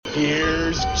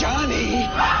Here's Johnny.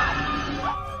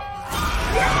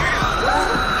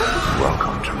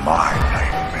 Welcome to my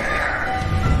nightmare.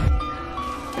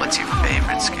 What's your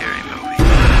favorite scary movie?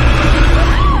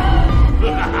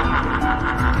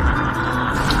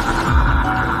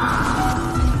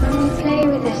 Let me play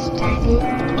with this, Daddy.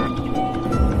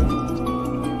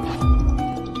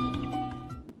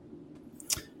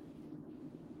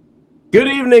 Good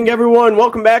evening, everyone.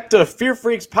 Welcome back to Fear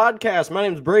Freaks Podcast. My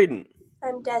name's Braden.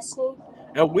 I'm Destiny.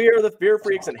 And we are the Fear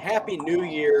Freaks, and Happy New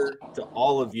Year to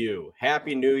all of you.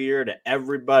 Happy New Year to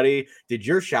everybody. Did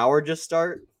your shower just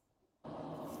start?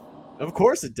 Of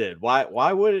course it did.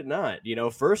 Why would it not? You know,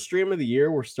 first stream of the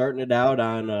year, we're starting it out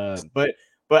on but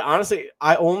honestly,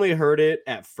 I only heard it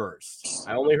at first. So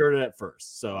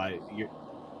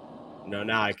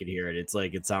now I can hear it. It's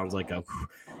like it sounds like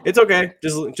it's okay.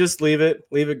 Just leave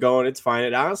it going. It's fine.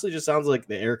 It honestly just sounds like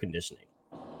the air conditioning.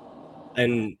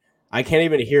 And I can't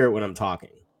even hear it when I'm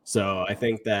talking. So I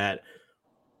think that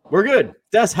we're good.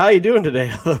 Des, how you doing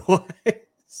today?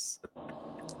 Otherwise,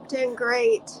 Doing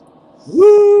great.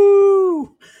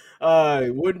 woo!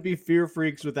 It wouldn't be Fear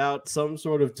Freaks without some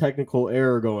sort of technical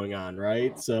error going on,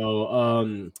 right?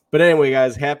 So, but anyway,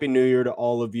 guys, Happy New Year to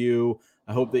all of you.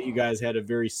 I hope that you guys had a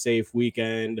very safe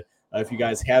weekend. If you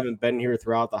guys haven't been here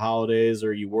throughout the holidays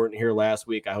or you weren't here last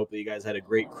week, I hope that you guys had a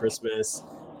great Christmas.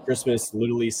 Christmas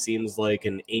literally seems like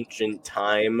an ancient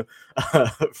time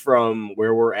from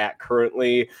where we're at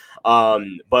currently.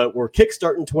 But we're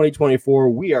kickstarting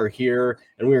 2024. We are here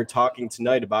and we are talking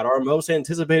tonight about our most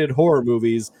anticipated horror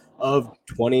movies of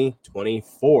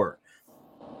 2024.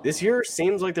 This year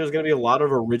seems like there's going to be a lot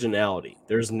of originality.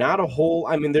 There's not a whole,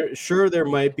 I mean, there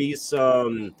might be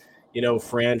some,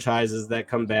 franchises that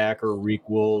come back or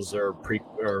requels or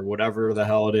whatever the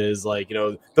hell it is. Like,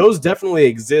 those definitely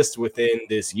exist within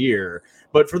this year.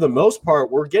 But for the most part,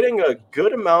 we're getting a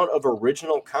good amount of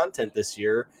original content this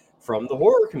year from the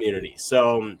horror community.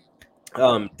 So,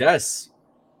 Des,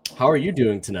 how are you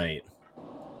doing tonight?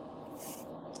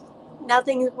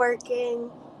 Nothing's working.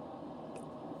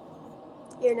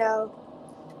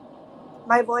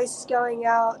 My voice is going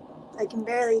out. I can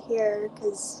barely hear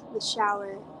because the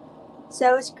shower.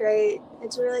 So it's great.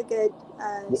 It's a really good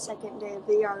second day of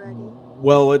the year already.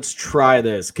 Well, let's try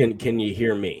this. Can you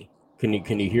hear me? Can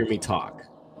you hear me talk?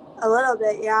 A little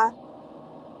bit, yeah.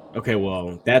 Okay,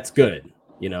 well, that's good.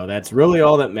 That's really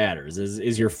all that matters.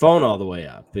 Is your phone all the way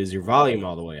up? Is your volume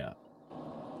all the way up?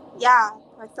 Yeah,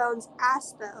 my phone's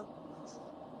ass though.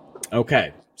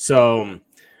 Okay, so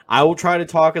I will try to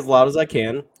talk as loud as I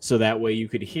can so that way you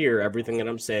could hear everything that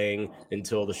I'm saying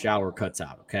until the shower cuts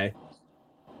out, okay?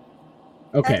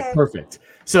 Okay, perfect.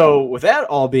 So with that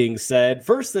all being said,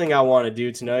 first thing I want to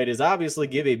do tonight is obviously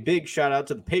give a big shout out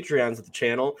to the Patreons of the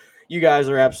channel. You guys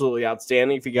are absolutely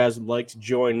outstanding. If you guys would like to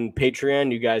join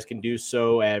Patreon, you guys can do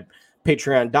so at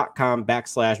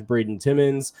patreon.com/Braden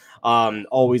Timmons.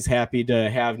 Always happy to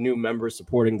have new members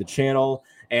supporting the channel.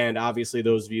 And obviously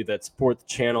those of you that support the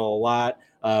channel a lot,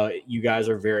 you guys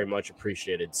are very much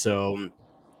appreciated. So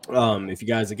if you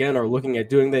guys, again, are looking at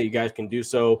doing that, you guys can do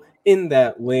so in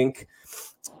that link.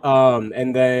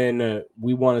 And then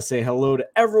we want to say hello to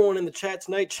everyone in the chat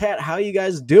tonight. Chat, how you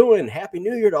guys doing? Happy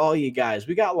New Year to all you guys.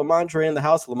 We got Lamontre in the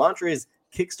house. Lamontre is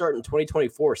kickstarting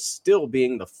 2024, still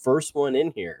being the first one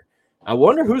in here. I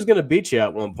wonder who's going to beat you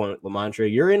at one point,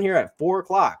 Lamontre. You're in here at 4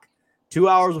 o'clock, 2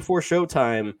 hours before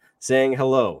showtime, saying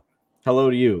hello.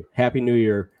 Hello to you. Happy New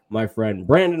Year, my friend.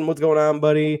 Brandon, what's going on,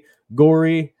 buddy?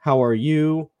 Gory, how are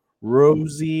you?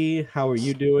 Rosie, how are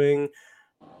you doing?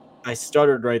 I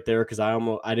stuttered right there because I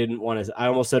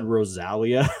almost said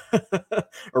Rosalia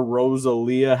or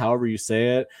Rosalia, however you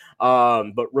say it.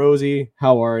 But Rosie,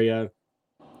 how are you?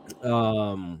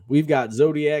 We've got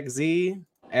Zodiac Z,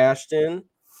 Ashton,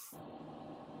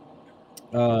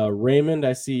 Raymond,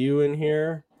 I see you in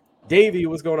here. Davey,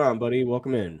 what's going on, buddy?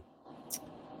 Welcome in.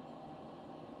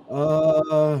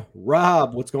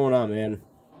 Rob, what's going on, man?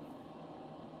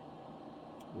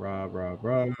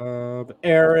 Rob.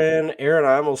 Aaron,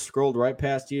 I almost scrolled right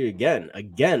past you again.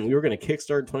 We were going to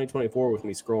kickstart 2024 with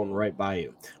me scrolling right by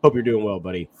you. Hope you're doing well,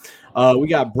 buddy. We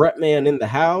got Brettman in the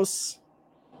house.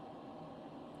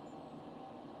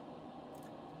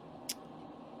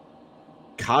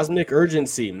 Cosmic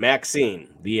Urgency,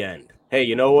 Maxine, the end. Hey,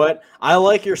 you know what? I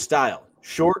like your style.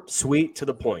 Short, sweet, to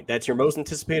the point. That's your most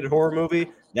anticipated horror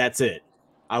movie. That's it.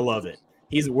 I love it.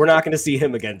 We're not going to see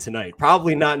him again tonight.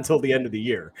 Probably not until the end of the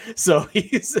year. So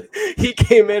he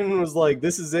came in and was like,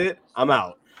 this is it. I'm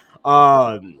out.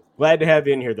 Glad to have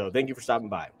you in here, though. Thank you for stopping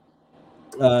by.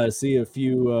 See a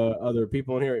few other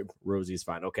people in here. Rosie's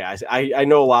fine. Okay. I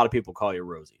know a lot of people call you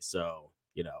Rosie. So,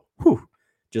 whew,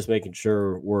 just making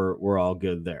sure we're all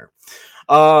good there.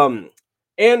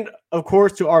 And of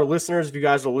course, to our listeners, if you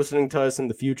guys are listening to us in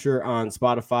the future on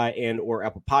Spotify and or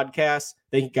Apple Podcasts,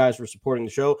 thank you guys for supporting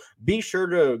the show. Be sure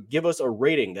to give us a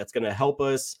rating. That's going to help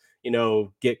us,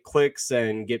 get clicks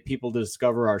and get people to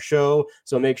discover our show.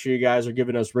 So make sure you guys are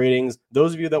giving us ratings.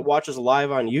 Those of you that watch us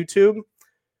live on YouTube,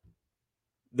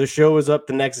 the show is up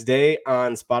the next day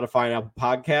on Spotify and Apple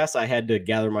Podcasts. I had to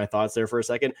gather my thoughts there for a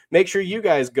second. Make sure you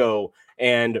guys go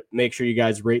and make sure you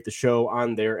guys rate the show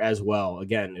on there as well.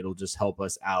 Again, it'll just help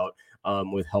us out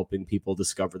with helping people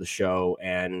discover the show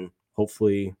and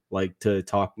hopefully like to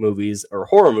talk movies or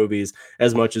horror movies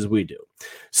as much as we do.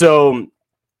 So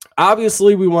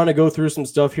obviously, we want to go through some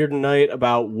stuff here tonight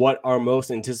about what our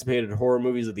most anticipated horror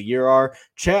movies of the year are.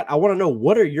 Chat, I want to know,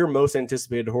 what are your most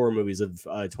anticipated horror movies of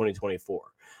 2024?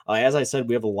 As I said,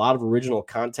 we have a lot of original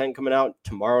content coming out.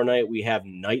 Tomorrow night, we have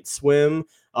Night Swim,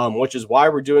 which is why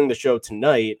we're doing the show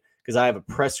tonight, because I have a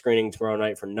press screening tomorrow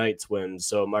night for Night Swim.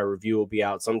 So my review will be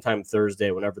out sometime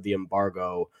Thursday whenever the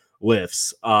embargo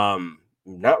lifts.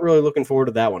 Not really looking forward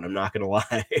to that one, I'm not going to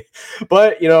lie.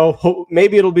 But,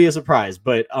 maybe it'll be a surprise.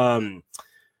 But,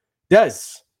 Des,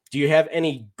 do you have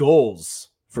any goals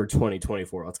for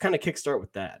 2024? Let's kind of kickstart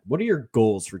with that. What are your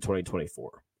goals for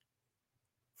 2024?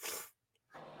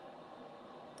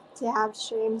 To have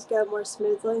streams go more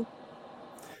smoothly.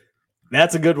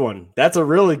 That's a good one. That's a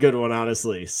really good one,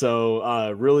 honestly.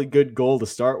 So, really good goal to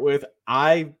start with.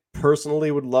 I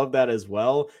personally would love that as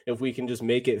well. If we can just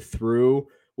make it through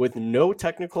with no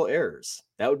technical errors,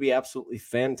 that would be absolutely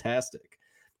fantastic.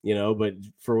 But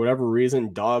for whatever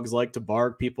reason, dogs like to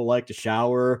bark, people like to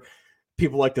shower,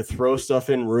 people like to throw stuff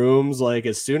in rooms. Like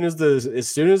as soon as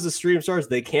the stream starts,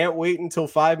 they can't wait until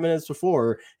 5 minutes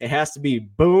before. It has to be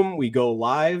boom, we go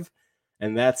live,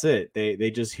 and that's it.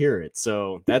 They just hear it.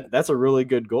 So that's a really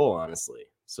good goal, honestly.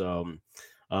 So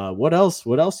what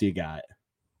else you got?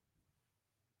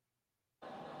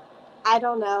 I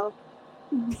don't know.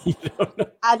 You don't know?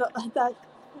 I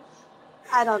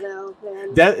don't know,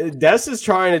 man. Des is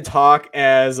trying to talk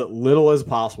as little as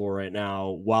possible right now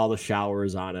while the shower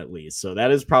is on, at least. So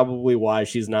that is probably why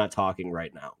she's not talking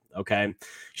right now. Okay.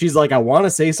 She's like, I want to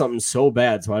say something so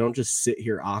bad so I don't just sit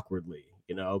here awkwardly,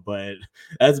 but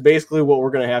that's basically what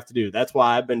we're going to have to do. That's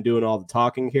why I've been doing all the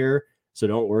talking here. So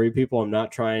don't worry, people. I'm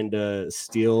not trying to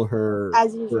steal her.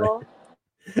 As usual.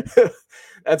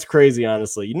 That's crazy,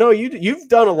 honestly. You've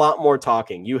done a lot more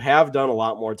talking. You have done a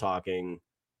lot more talking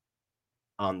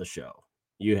on the show.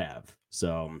 You have.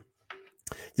 So,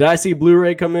 did I see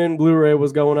Blu-ray come in? Blu-ray,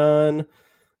 what's going on?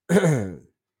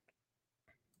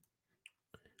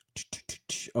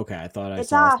 Okay, I thought I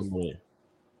saw somebody.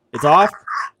 It's off?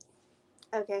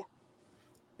 Okay.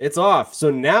 It's off.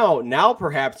 So now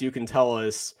perhaps you can tell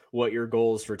us what your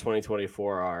goals for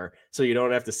 2024 are, so you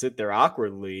don't have to sit there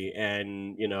awkwardly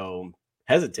and,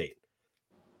 hesitate.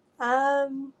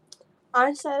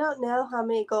 Honestly, I don't know how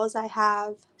many goals I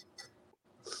have.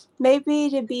 Maybe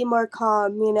to be more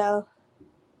calm,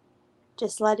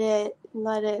 just let it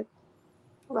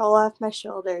roll off my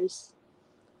shoulders.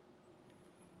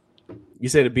 You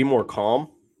say to be more calm?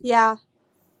 Yeah,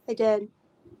 I did.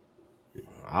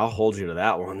 I'll hold you to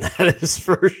that one. That is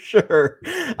for sure.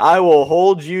 I will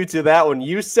hold you to that one.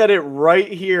 You said it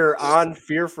right here on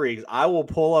Fear Freaks. I will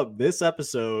pull up this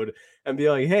episode and be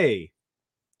like, hey,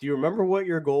 do you remember what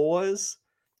your goal was?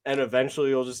 And eventually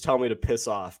you'll just tell me to piss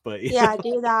off. But yeah,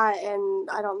 do that. And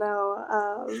I don't know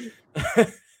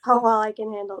how well I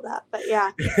can handle that. But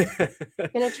yeah, I'm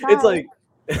gonna try. It's like...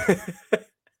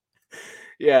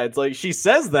 Yeah, it's like she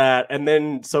says that, and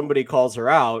then somebody calls her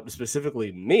out,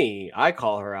 specifically me. I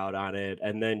call her out on it,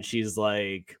 and then she's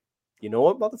like, you know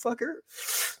what, motherfucker?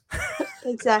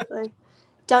 Exactly.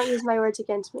 Don't use my words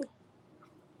against me.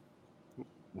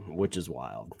 Which is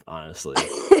wild, honestly.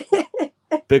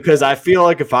 Because I feel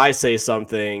like if I say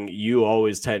something, you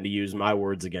always tend to use my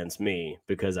words against me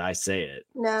because I say it.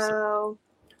 No,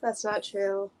 that's not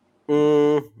true.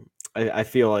 I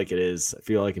feel like it is. I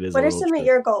feel like it is. What are some of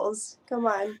your goals? Come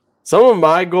on. Some of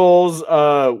my goals,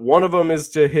 one of them is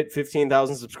to hit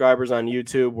 15,000 subscribers on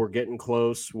YouTube. We're getting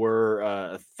close. We're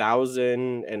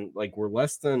 1,000 and we're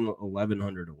less than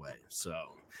 1,100 away. So,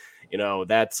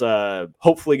 that's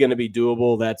hopefully going to be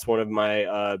doable. That's one of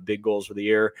my big goals for the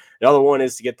year. Another one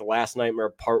is to get The Last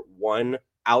Nightmare Part 1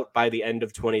 out by the end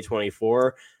of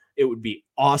 2024. It would be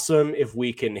awesome if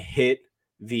we can hit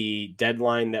the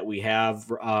deadline that we have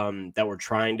that we're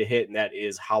trying to hit, and that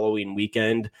is Halloween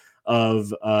weekend of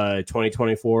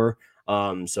 2024.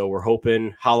 So we're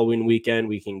hoping Halloween weekend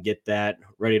we can get that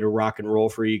ready to rock and roll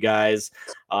for you guys.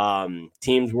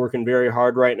 Team's working very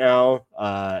hard right now,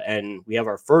 and we have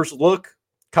our first look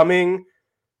coming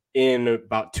in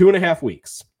about 2.5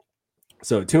 weeks.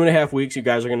 So 2.5 weeks, you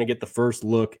guys are going to get the first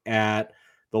look at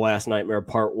The Last Nightmare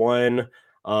Part 1.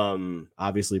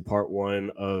 Obviously part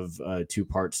 1 of a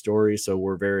 2-part story. So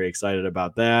we're very excited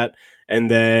about that.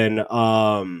 And then,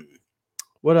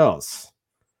 what else?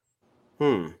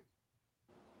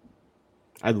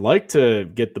 I'd like to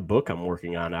get the book I'm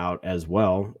working on out as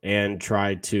well and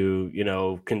try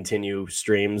to, continue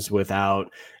streams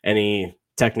without any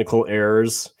technical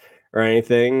errors or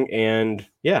anything. And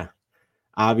yeah,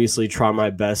 obviously try my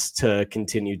best to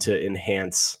continue to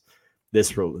enhance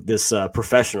this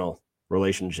professional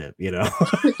relationship,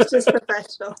 Just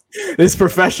professional. This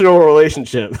professional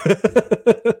relationship.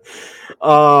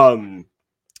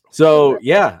 So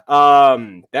yeah,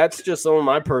 that's just some of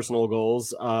my personal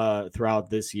goals throughout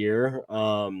this year.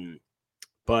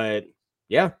 But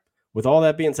yeah, with all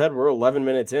that being said, we're 11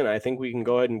 minutes in. I think we can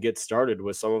go ahead and get started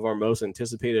with some of our most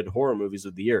anticipated horror movies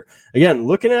of the year. Again,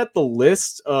 looking at the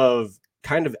list of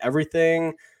kind of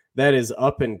everything that is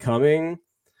up and coming,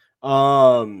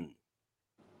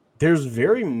 there's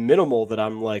very minimal that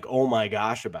I'm like, oh my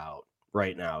gosh, about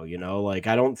right now. Like,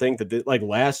 I don't think that like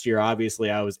last year, obviously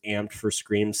I was amped for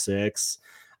Scream 6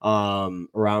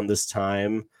 around this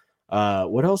time.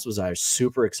 What else was I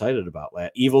super excited about?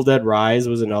 Evil Dead Rise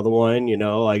was another one,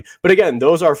 but again,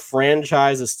 those are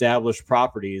franchise established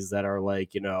properties that are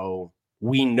like,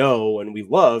 we know and we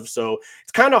love. So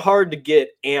it's kind of hard to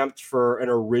get amped for an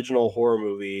original horror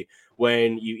movie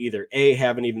when you either A,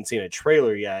 haven't even seen a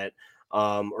trailer yet,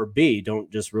 or B, don't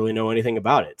just really know anything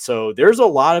about it. So there's a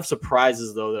lot of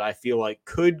surprises, though, that I feel like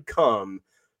could come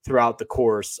throughout the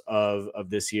course of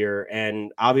this year.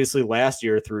 And obviously last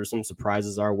year threw some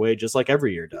surprises our way, just like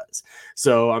every year does.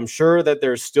 So I'm sure that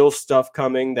there's still stuff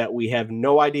coming that we have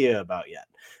no idea about yet.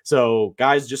 So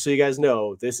guys, just so you guys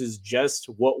know, this is just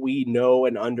what we know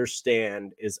and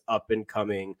understand is up and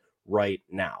coming right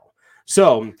now.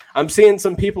 So I'm seeing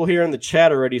some people here in the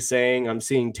chat already saying I'm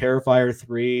seeing Terrifier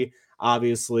 3,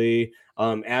 obviously.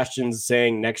 Ashton's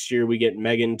saying next year we get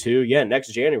Megan 2. Yeah, next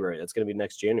January. That's going to be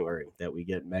next January that we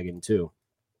get Megan 2.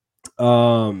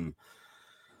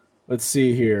 Let's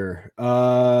see here.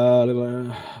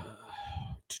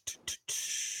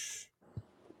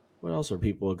 What else are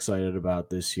people excited about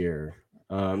this year?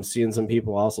 I'm seeing some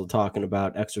people also talking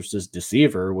about Exorcist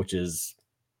Deceiver, which is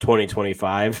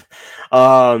 2025.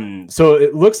 So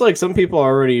it looks like some people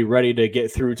are already ready to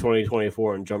get through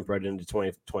 2024 and jump right into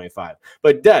 2025.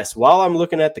 But Des, while I'm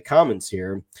looking at the comments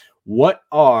here, what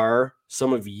are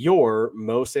some of your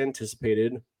most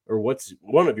anticipated, or what's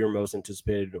one of your most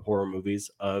anticipated horror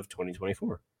movies of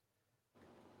 2024?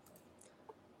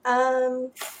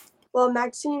 Well,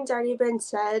 Maxine's already been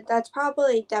said. That's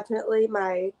probably definitely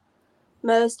my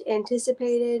most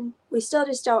anticipated. We still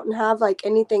just don't have like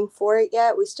anything for it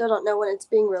yet. We still don't know when it's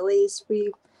being released.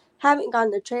 We haven't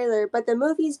gotten the trailer, but the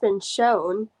movie's been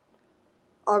shown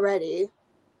already.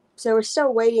 So we're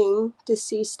still waiting to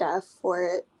see stuff for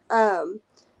it.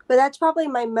 But that's probably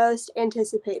my most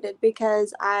anticipated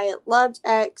because I loved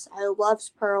X, I loved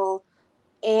Pearl,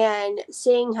 and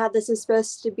seeing how this is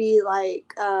supposed to be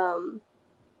like a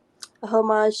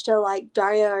homage to like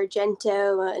Dario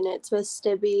Argento, and it's supposed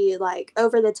to be like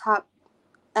over the top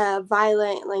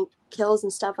violent like kills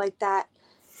and stuff like that,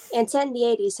 and set in the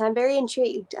 80s. So I'm very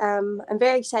intrigued. I'm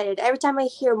very excited. Every time I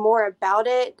hear more about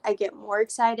it, I get more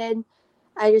excited.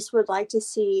 I just would like to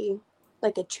see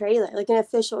like a trailer, like an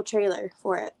official trailer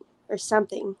for it or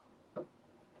something,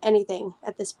 anything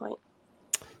at this point.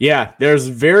 Yeah, there's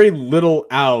very little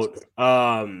out.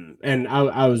 And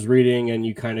I was reading and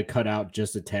you kind of cut out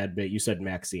just a tad bit. You said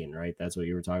Maxine, right? That's what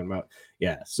you were talking about.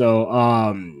 Yeah.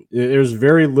 So there's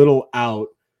very little out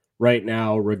right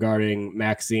now regarding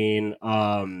Maxine.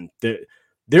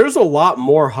 There's a lot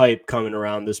more hype coming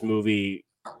around this movie,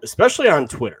 especially on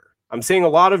Twitter. I'm seeing a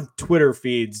lot of Twitter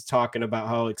feeds talking about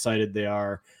how excited they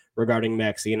are regarding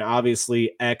Maxine.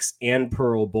 Obviously, X and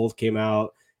Pearl both came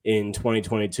out in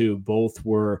 2022. Both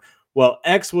were, well,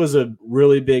 X was a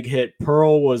really big hit.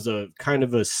 Pearl was a kind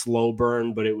of a slow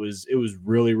burn, but it was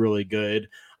really, really good.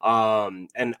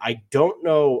 And I don't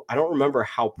remember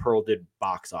how Pearl did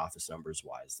box office numbers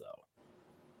wise though.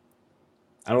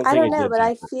 I don't know, but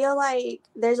I feel like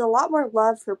there's a lot more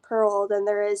love for Pearl than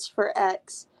there is for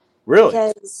X. Really?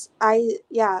 Because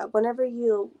whenever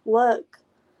you look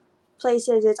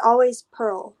places, it's always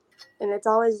Pearl, and it's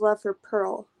always love for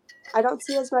Pearl. I don't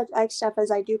see as much X stuff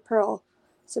as I do Pearl,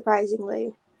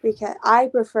 surprisingly, because I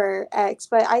prefer X.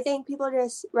 But I think people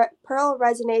Pearl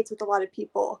resonates with a lot of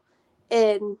people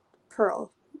in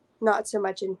Pearl, not so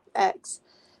much in X.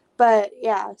 But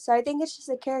yeah, so I think it's just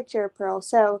a character of Pearl.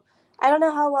 So I don't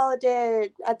know how well it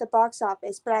did at the box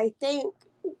office, but I think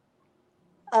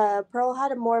Pearl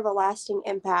had a more of a lasting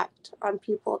impact on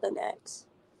people than X.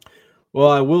 Well,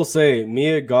 I will say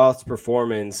Mia Goth's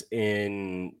performance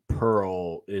in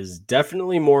Pearl is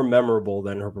definitely more memorable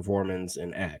than her performance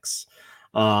in X.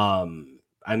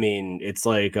 I mean, it's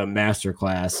like a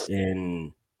masterclass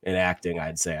in acting,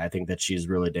 I'd say. I think that she's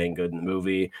really dang good in the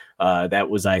movie. That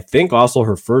was, I think, also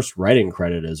her first writing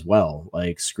credit as well,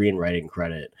 like screenwriting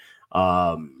credit,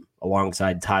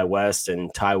 alongside Ty West.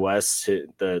 And Ty West,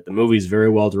 the movie's very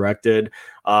well directed.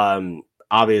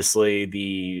 Obviously,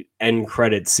 the end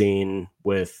credit scene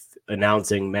with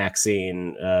announcing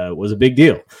Maxine was a big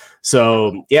deal.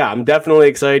 So, yeah, I'm definitely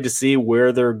excited to see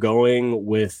where they're going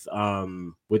with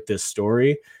this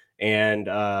story and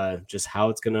just how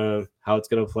it's gonna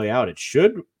play out. It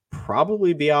should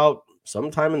probably be out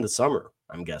sometime in the summer,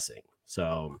 I'm guessing.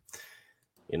 So,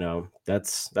 you know,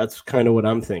 that's kind of what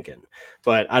I'm thinking,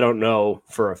 but I don't know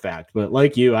for a fact. But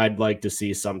like you, I'd like to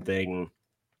see something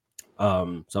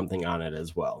on it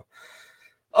as well.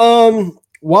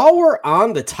 While we're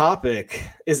on the topic,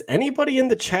 is anybody in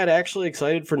the chat actually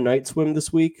excited for Night Swim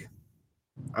this week?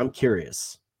 I'm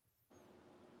curious.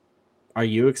 Are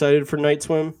you excited for Night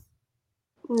Swim?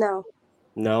 No.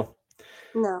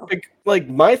 Like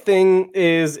my thing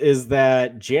is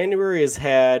that January has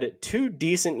had 2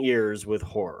 decent years with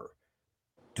horror.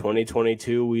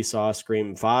 2022, we saw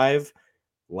Scream 5.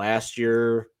 Last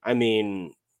year, I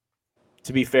mean,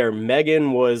 to be fair,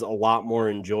 Megan was a lot more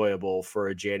enjoyable for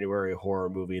a January horror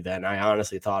movie than I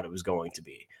honestly thought it was going to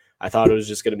be. I thought it was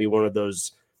just going to be one of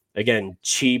those, again,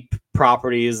 cheap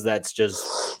properties that's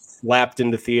just slapped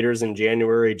into theaters in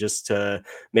January just to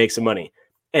make some money.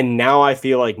 And now I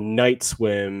feel like Night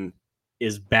Swim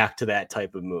is back to that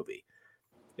type of movie.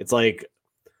 It's like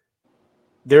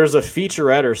there's a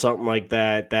featurette or something like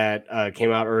that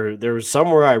came out, or there was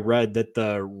somewhere I read that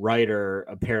the writer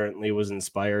apparently was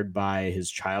inspired by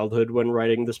his childhood when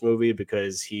writing this movie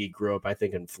because he grew up, I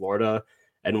think, in Florida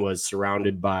and was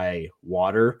surrounded by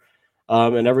water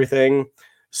and everything.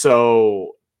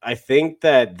 So I think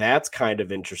that that's kind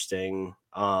of interesting,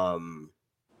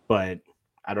 but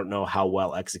I don't know how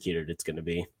well executed it's going to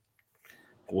be.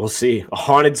 We'll see. A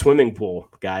haunted swimming pool,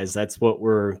 guys. That's what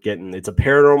we're getting. It's a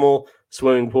paranormal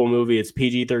swimming pool movie. It's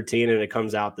PG-13 and it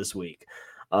comes out this week.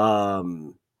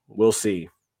 We'll see.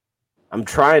 I'm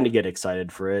trying to get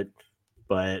excited for it,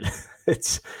 but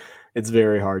it's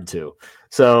very hard to.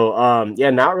 So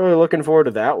yeah, not really looking forward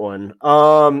to that one.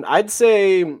 I'd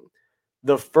say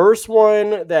the first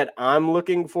one that I'm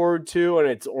looking forward to, and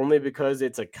it's only because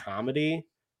it's a comedy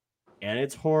and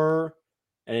it's horror,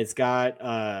 and it's got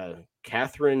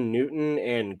Catherine Newton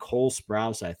and Cole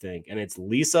Sprouse, I think, and it's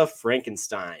Lisa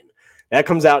Frankenstein. That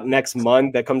comes out next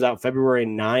month. That comes out February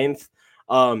 9th.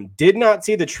 Did not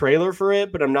see the trailer for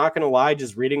it, but I'm not going to lie,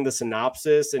 just reading the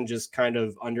synopsis and just kind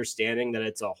of understanding that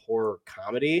it's a horror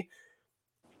comedy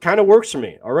kind of works for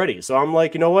me already. So I'm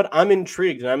like, you know what? I'm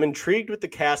intrigued, and I'm intrigued with the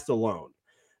cast alone.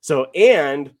 So,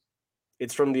 and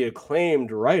it's from the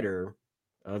acclaimed writer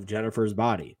of Jennifer's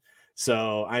Body.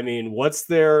 So, I mean, what's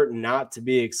there not to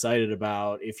be excited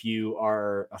about if you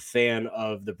are a fan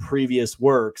of the previous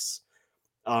works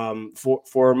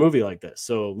for a movie like this?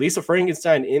 So Lisa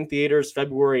Frankenstein in theaters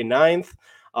February 9th.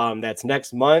 That's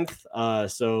next month.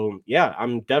 So, yeah,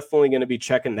 I'm definitely going to be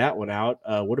checking that one out.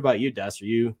 What about you, Des? Are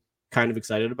you kind of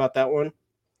excited about that one?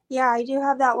 Yeah, I do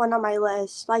have that one on my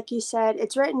list. Like you said,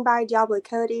 it's written by Diablo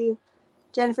Cody.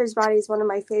 Jennifer's Body is one of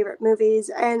my favorite movies,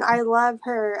 and I love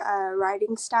her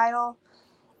writing style.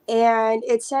 And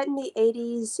it's set in the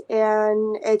 80s,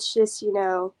 and it's just, you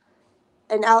know,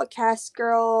 an outcast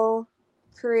girl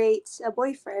creates a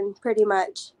boyfriend, pretty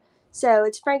much. So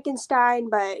it's Frankenstein,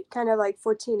 but kind of like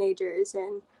for teenagers,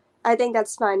 and I think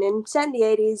that's fun. And set in the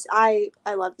 80s, I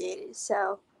love the 80s,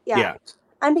 so yeah.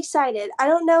 I'm excited. I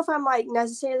don't know if I'm like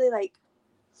necessarily like,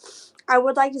 I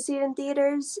would like to see it in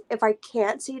theaters. If I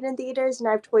can't see it in theaters and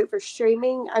I have to wait for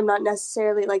streaming, I'm not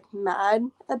necessarily like mad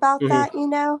about that, you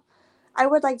know? I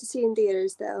would like to see it in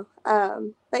theaters though.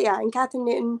 But yeah, and Catherine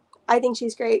Newton, I think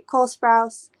she's great. Cole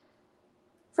Sprouse,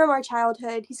 from our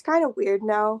childhood, he's kind of weird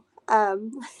now.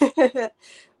 But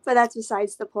that's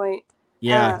besides the point.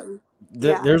 Yeah.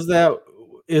 There's that.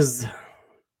 Is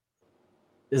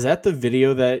that the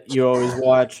video that you always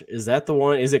watch? Is that the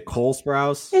one? Is it Cole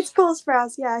Sprouse? It's Cole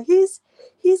Sprouse, yeah. He's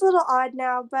a little odd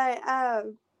now, but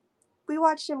we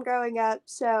watched him growing up,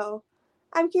 so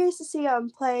I'm curious to see him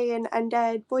play an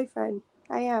undead boyfriend.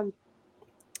 I am.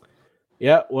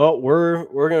 Yeah, well,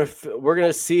 we're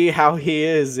gonna see how he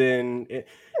is in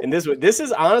this one. This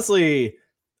is honestly,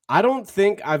 I don't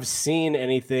think I've seen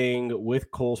anything with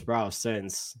Cole Sprouse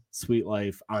since Sweet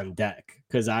Life on Deck,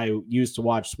 because I used to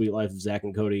watch Sweet Life of Zach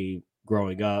and Cody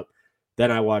growing up.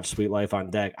 Then I watched Sweet Life on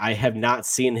Deck. I have not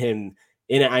seen him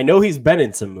in it. I know he's been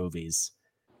in some movies.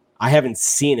 I haven't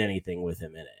seen anything with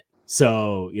him in it.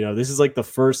 So, this is like the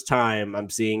first time I'm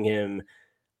seeing him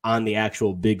on the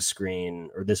actual big screen,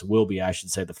 or this will be, I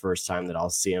should say, the first time that I'll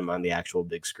see him on the actual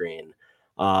big screen.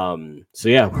 So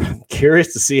yeah, I'm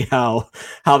curious to see how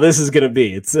this is going to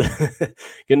be. It's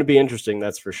going to be interesting.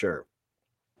 That's for sure.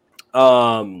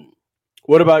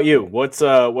 What about you?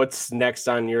 What's next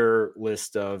on your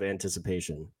list of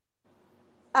anticipation?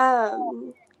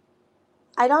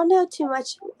 I don't know too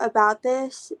much about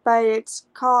this, but it's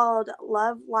called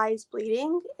Love Lies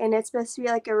Bleeding, and it's supposed to be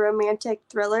like a romantic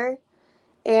thriller.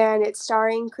 And it's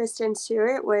starring Kristen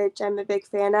Stewart, which I'm a big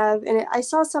fan of. And I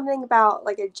saw something about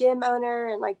like a gym owner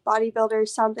and like bodybuilder or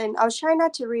something. I was trying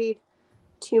not to read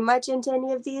too much into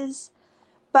any of these,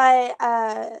 but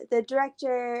the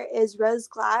director is Rose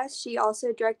Glass. She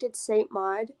also directed Saint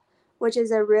Maud, which is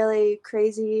a really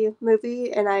crazy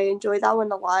movie, and I enjoyed that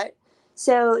one a lot.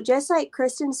 So just like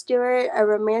Kristen Stewart, a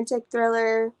romantic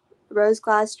thriller, Rose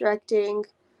Glass directing,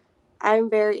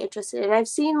 I'm very interested, and I've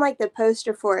seen like the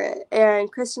poster for it,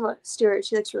 and Kristen Stewart,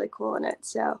 she looks really cool in it,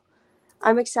 so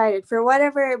I'm excited for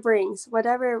whatever it brings,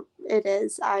 whatever it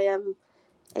is. I am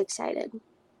excited.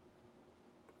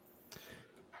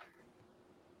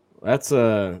 That's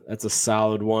a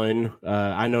solid one.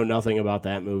 I know nothing about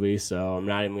that movie, so I'm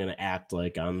not even gonna act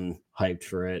like I'm hyped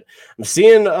for it. I'm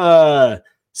seeing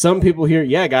some people here.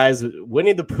 Yeah, guys,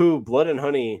 Winnie the Pooh, Blood and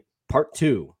Honey Part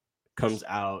 2 comes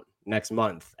out next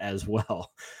month as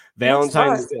well.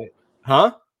 Valentine's Day.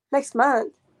 Huh? Next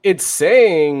month. It's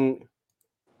saying,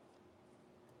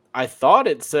 I thought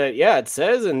it said, it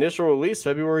says initial release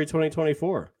February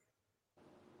 2024.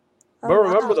 But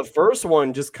remember, the first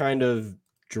one just kind of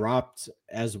dropped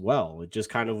as well. It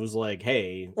just kind of was like,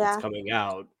 hey, it's coming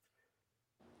out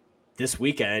this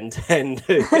weekend. And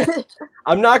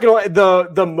I'm not going to,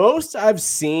 the most I've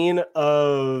seen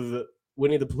of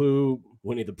Winnie the Pooh,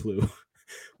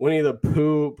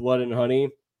 Blood and Honey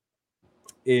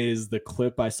is the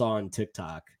clip I saw on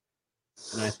TikTok,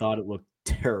 and I thought it looked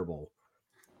terrible,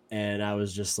 and I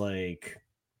was just like,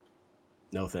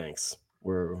 no thanks,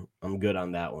 I'm good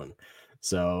on that one.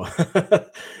 So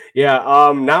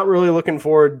not really looking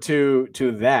forward to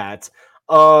that.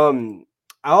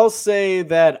 I'll say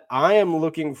that I am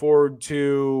looking forward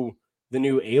to the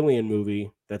new Alien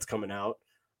movie that's coming out.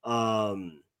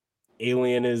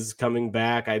 Alien is coming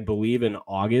back, I believe, in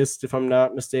August, if I'm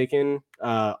not mistaken.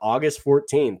 August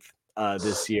 14th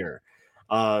this year.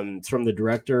 It's from the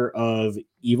director of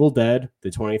Evil Dead,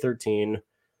 the 2013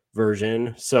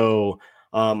 version. So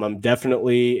I'm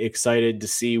definitely excited to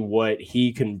see what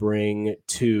he can bring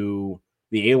to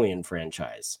the Alien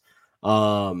franchise.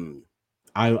 I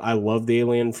love the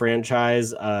Alien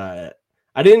franchise. I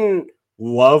didn't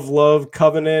love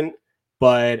Covenant,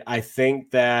 but I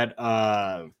think that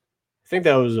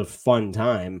was a fun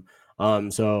time.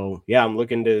 So yeah, I'm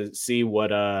looking to see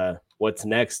what's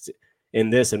next in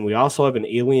this. And we also have an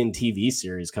Alien TV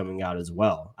series coming out as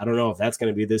well. I don't know if that's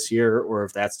going to be this year or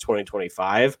if that's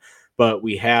 2025, but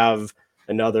we have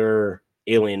another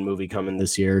Alien movie coming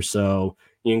this year. So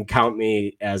you can count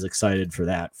me as excited for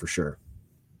that for sure.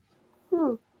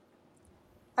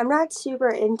 I'm not super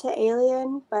into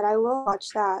Alien, but I will watch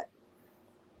that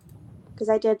because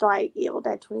I did like Evil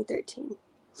Dead 2013.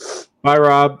 Bye,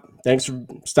 Rob. Thanks for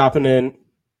stopping in.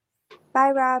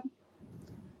 Bye, Rob.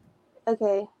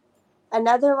 Okay.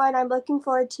 Another one I'm looking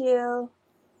forward to,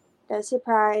 no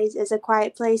surprise, is A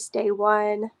Quiet Place Day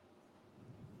One.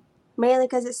 Mainly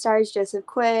because it stars Joseph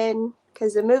Quinn.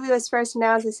 Because the movie was first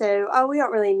announced, I said, we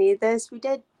don't really need this. We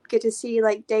did get to see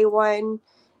like Day One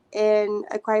in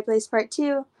A Quiet Place Part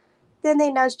 2. Then they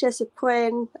announced Joseph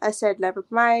Quinn. I said, never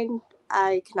mind.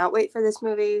 I cannot wait for this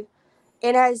movie.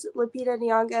 It has Lupita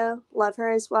Nyong'o, love her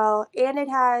as well, and it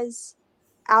has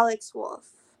Alex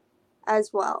Wolff as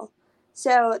well.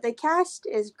 So the cast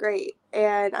is great,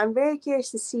 and I'm very curious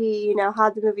to see,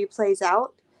 how the movie plays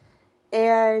out.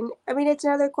 And I mean, it's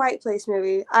another Quiet Place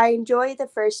movie. I enjoy the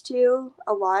first two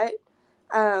a lot,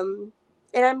 and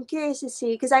I'm curious to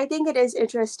see, because I think it is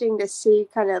interesting to see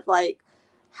kind of like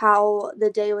how the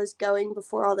day was going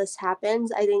before all this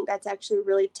happens. I think that's actually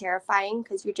really terrifying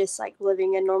because you're just like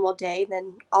living a normal day,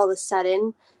 then all of a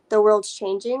sudden the world's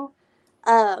changing.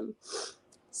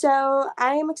 So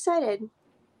I am excited,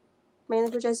 mainly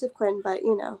for Joseph Quinn, but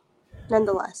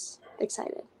nonetheless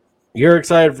excited. You're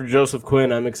excited for Joseph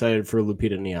Quinn. I'm excited for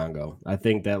Lupita Nyong'o. I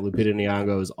think that Lupita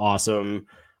Nyong'o is awesome.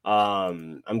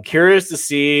 I'm curious to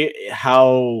see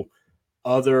how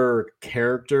other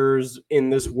characters in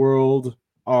this world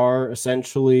are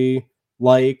essentially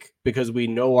like, because we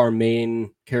know our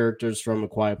main characters from A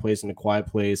Quiet Place and A Quiet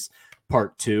Place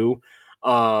Part 2.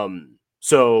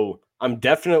 So I'm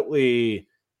definitely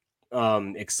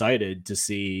excited to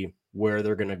see where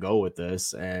they're going to go with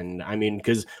this. And I mean,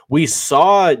 because we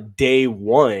saw day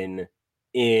one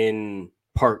in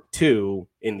Part 2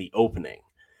 in the opening.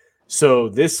 So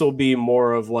this will be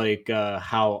more of like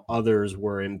how others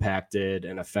were impacted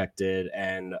and affected.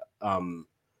 And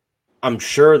I'm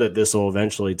sure that this will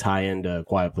eventually tie into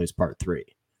Quiet Place Part 3,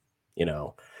 you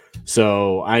know.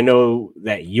 So I know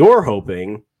that you're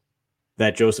hoping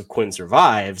that Joseph Quinn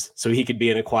survives so he could be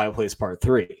in A Quiet Place Part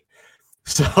 3.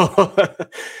 So,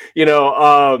 you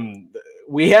know,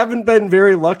 we haven't been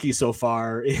very lucky so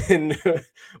far in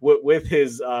with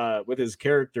his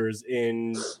characters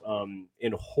in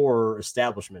horror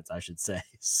establishments, I should say.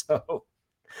 So,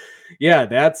 yeah,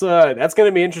 that's going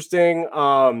to be interesting.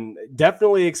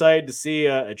 Definitely excited to see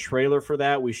a trailer for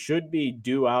that. We should be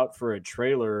due out for a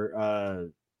trailer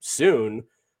soon.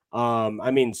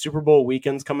 I mean, Super Bowl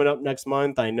weekend's coming up next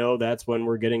month. I know that's when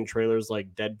we're getting trailers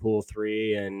like Deadpool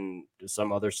 3 and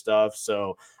some other stuff.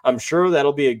 So I'm sure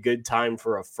that'll be a good time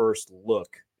for a first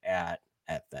look at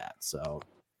that. So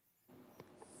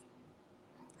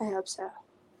I hope so.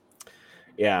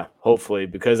 Yeah, hopefully,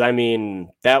 because I mean,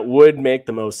 that would make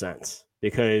the most sense,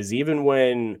 because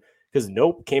because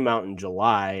Nope came out in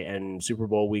July and Super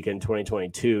Bowl weekend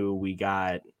 2022, we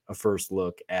got a first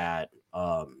look at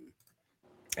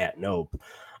Nope.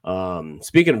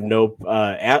 Speaking of Nope,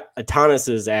 Atanis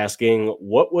is asking,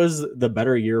 what was the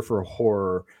better year for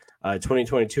horror,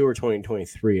 2022 or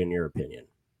 2023 in your opinion?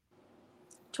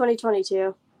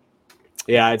 2022.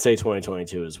 Yeah, I'd say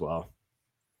 2022 as well.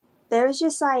 There was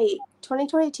just like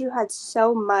 2022 had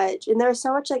so much, and there was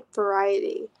so much like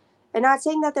variety. And not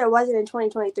saying that there wasn't in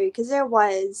 2023, because there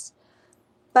was,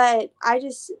 but I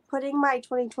just putting my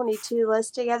 2022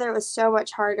 list together was so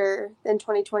much harder than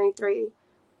 2023.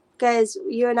 Because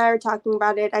you and I were talking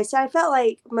about it, I said I felt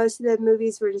like most of the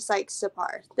movies were just like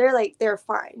subpar. They're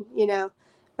fine, you know.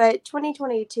 But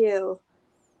 2022,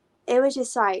 it was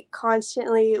just like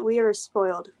constantly, we were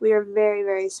spoiled. We were very,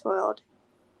 very spoiled.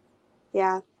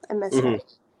 Yeah, I miss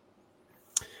it.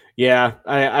 Yeah,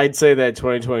 I'd say that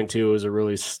 2022 was a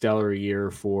really stellar year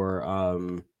for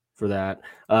that.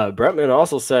 Brentman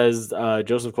also says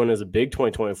Joseph Quinn is a big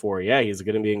 2024. Yeah, he's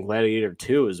going to be in Gladiator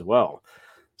 2 as well.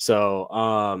 So,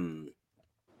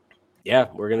 yeah,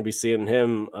 we're going to be seeing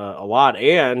him a lot.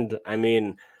 And, I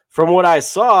mean, from what I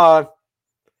saw,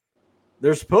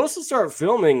 they're supposed to start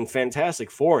filming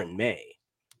Fantastic Four in May.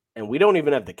 And we don't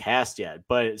even have the cast yet.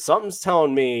 But something's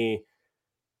telling me,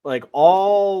 like,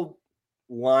 all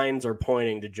lines are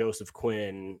pointing to Joseph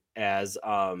Quinn as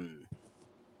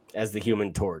the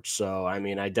Human Torch. So, I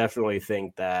mean, I definitely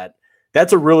think that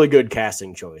that's a really good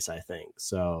casting choice, I think.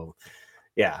 So,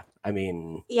 yeah, I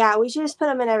mean... Yeah, we should just put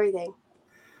him in everything.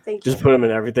 Just put him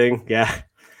in everything? Yeah.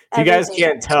 If you guys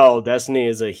can't tell, Destiny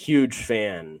is a huge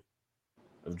fan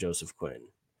of Joseph Quinn.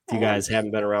 If you guys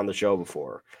haven't been around the show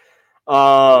before.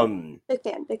 Big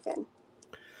fan.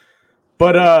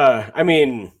 But, I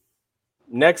mean,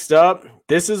 next up,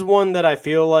 this is one that I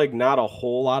feel like not a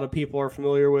whole lot of people are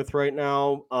familiar with right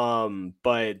now.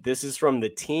 But this is from the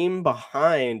team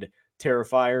behind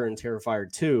Terrifier and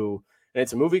Terrifier 2. And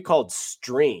it's a movie called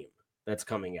Stream that's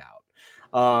coming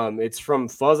out. It's from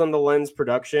Fuzz on the Lens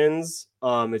Productions.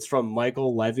 It's from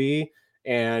Michael Levy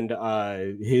and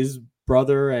his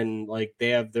brother, and like they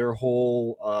have their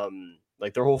whole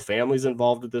family's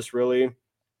involved with this, really.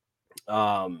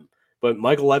 But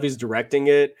Michael Levy's directing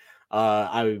it.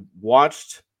 I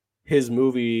watched his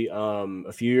movie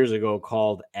a few years ago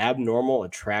called Abnormal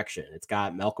Attraction. It's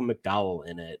got Malcolm McDowell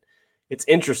in it. It's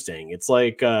interesting. It's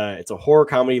like it's a horror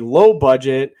comedy, low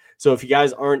budget. So if you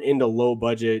guys aren't into low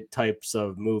budget types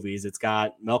of movies, it's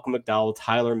got Malcolm McDowell,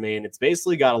 Tyler Mane. It's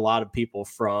basically got a lot of people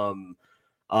from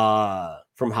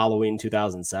Halloween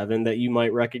 2007 that you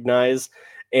might recognize.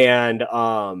 And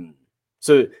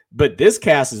but this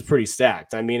cast is pretty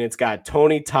stacked. I mean, it's got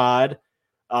Tony Todd.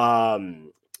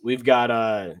 We've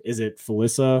got is it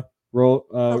Felissa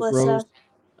Rose?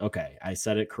 Okay, I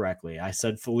said it correctly. I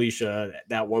said Felicia at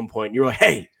that one point. You're like,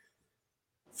 hey,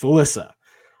 Felissa.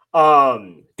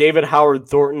 David Howard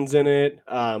Thornton's in it.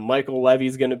 Michael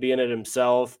Levy's going to be in it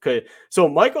himself. So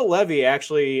Michael Levy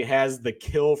actually has the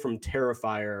kill from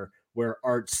Terrifier where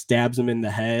Art stabs him in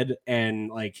the head and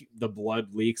like the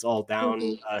blood leaks all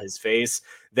down his face.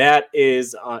 That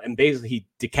is, and basically he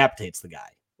decapitates the guy.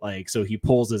 Like, so he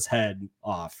pulls his head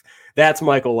off. That's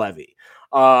Michael Levy.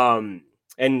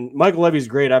 And Michael Levy's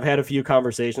great. I've had a few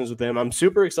conversations with him. I'm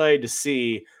super excited to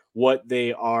see what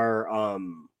they are,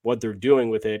 what they're doing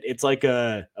with it. It's like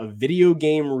a video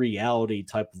game reality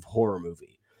type of horror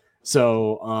movie.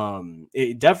 So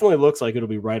it definitely looks like it'll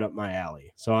be right up my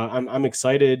alley. So I'm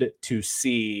excited to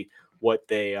see what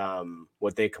they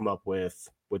come up with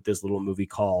this little movie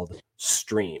called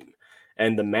Stream.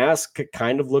 And the mask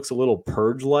kind of looks a little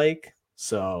Purge-like.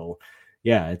 So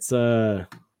yeah, it's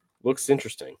looks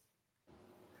interesting.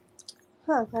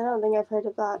 Huh, I don't think I've heard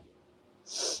of that.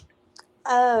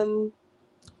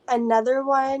 Another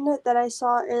one that I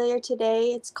saw earlier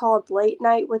today, it's called Late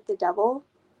Night with the Devil.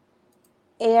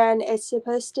 And it's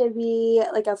supposed to be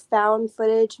like a found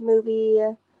footage movie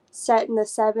set in the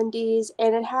 70s.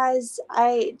 And it has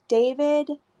David,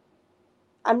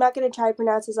 I'm not going to try to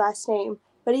pronounce his last name,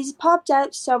 but he's popped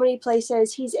up so many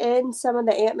places. He's in some of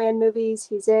the Ant-Man movies.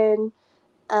 He's in,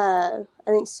 I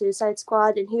think, Suicide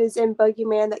Squad. And he was in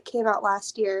Boogeyman that came out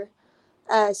last year.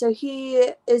 So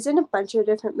he is in a bunch of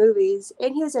different movies.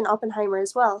 And he was in Oppenheimer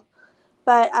as well.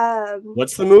 But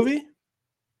what's the movie?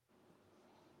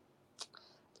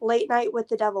 Late Night with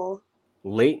the Devil.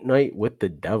 Late Night with the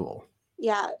Devil.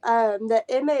 Yeah, the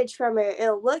image from it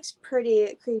looks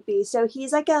pretty creepy. So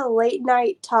he's like a late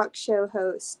night talk show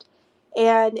host,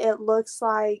 and it looks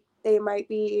like they might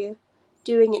be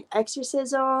doing an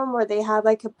exorcism, or they have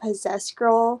like a possessed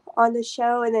girl on the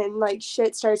show, and then like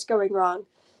shit starts going wrong.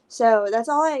 So that's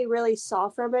all I really saw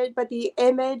from it. But the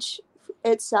image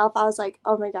itself, I was like,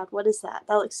 oh my god, what is that?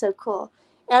 That looks so cool.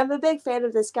 And I'm a big fan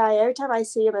of this guy. Every time I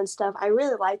see him and stuff, I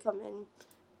really like him in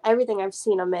everything I've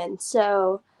seen him in.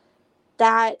 So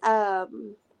that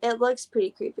it looks pretty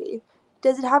creepy.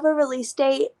 Does it have a release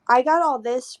date? I got all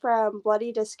this from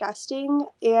Bloody Disgusting,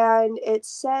 and it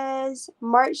says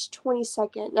March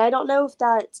 22nd. And I don't know if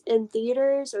that's in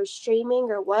theaters or streaming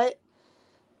or what,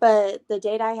 but the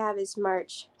date I have is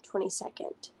March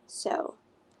 22nd. So,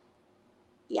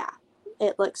 yeah,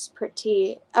 it looks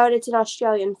pretty... Oh, and it's an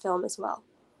Australian film as well.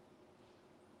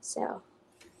 So,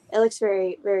 it looks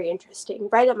very, very interesting.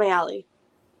 Right up my alley.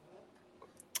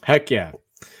 Heck yeah.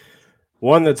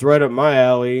 One that's right up my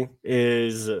alley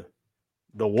is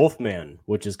The Wolfman,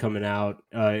 which is coming out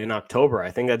in October. I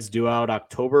think that's due out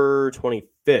October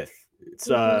 25th. It's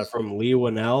from Leigh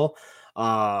Whannell.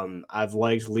 I've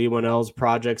liked Leigh Whannell's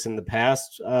projects in the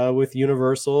past with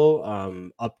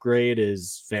Universal. Upgrade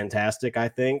is fantastic, I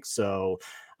think. So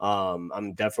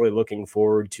I'm definitely looking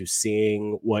forward to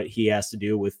seeing what he has to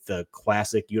do with the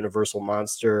classic Universal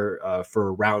monster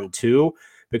for round 2.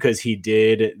 Because he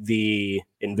did the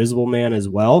Invisible Man as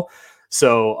well.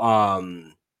 So,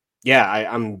 yeah,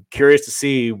 I'm curious to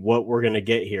see what we're going to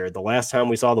get here. The last time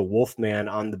we saw the Wolfman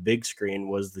on the big screen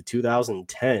was the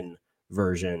 2010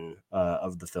 version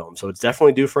of the film. So it's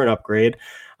definitely due for an upgrade.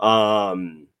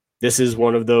 This is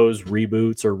one of those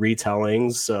reboots or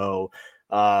retellings. So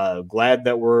glad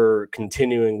that we're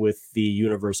continuing with the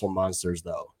Universal monsters,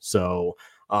 though. So,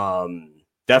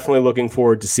 definitely looking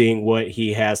forward to seeing what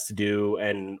he has to do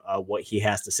and what he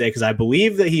has to say, because I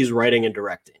believe that he's writing and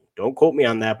directing. Don't quote me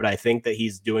on that, but I think that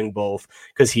he's doing both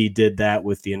because he did that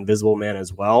with the Invisible Man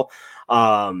as well.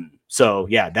 So,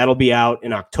 yeah, that'll be out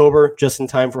in October, just in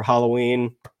time for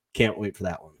Halloween. Can't wait for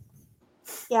that one.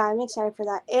 Yeah, I'm excited for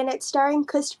that. And it's starring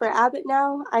Christopher Abbott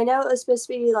now. I know it was supposed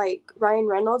to be like Ryan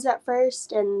Reynolds at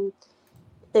first, and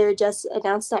they just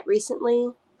announced that recently.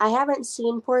 I haven't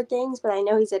seen Poor Things, but I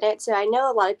know he's in it. So I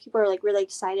know a lot of people are like really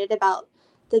excited about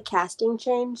the casting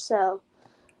change. So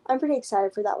I'm pretty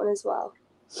excited for that one as well.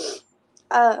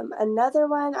 Another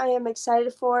one I am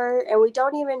excited for, and we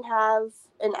don't even have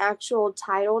an actual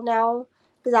title now,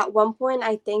 because at one point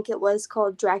I think it was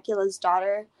called Dracula's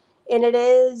Daughter. And it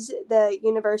is the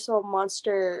Universal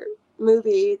monster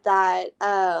movie that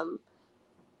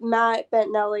Matt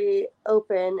Bettinelli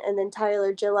opened, and then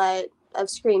Tyler Gillette of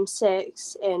Scream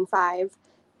 6 and 5,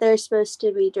 they're supposed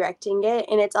to be directing it,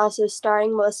 and it's also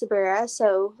starring Melissa Barrera,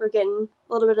 so we're getting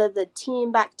a little bit of the team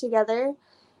back together.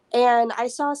 And I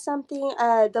saw something,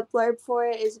 the blurb for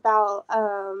it is about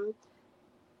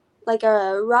like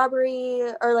a robbery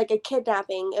or like a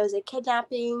kidnapping. It was a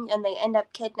kidnapping, and they end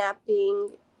up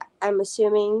kidnapping, I'm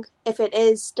assuming, if it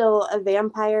is still a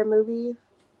vampire movie,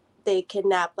 they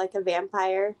kidnap like a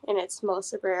vampire, and it's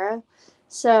Melissa Barrera.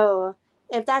 So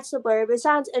if that's the blurb, it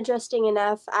sounds interesting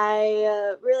enough.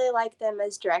 I really like them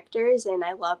as directors, and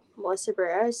I love Melissa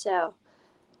Barrera. So,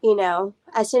 you know,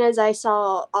 as soon as I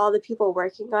saw all the people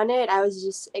working on it, I was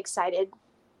just excited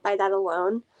by that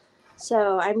alone.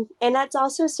 So and that's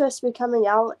also supposed to be coming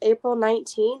out April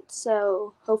 19th.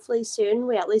 So hopefully soon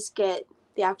we at least get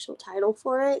the actual title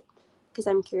for it. because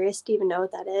I'm curious to even know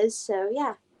what that is. So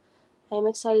yeah, I'm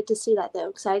excited to see that though.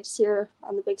 Excited to see her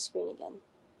on the big screen again.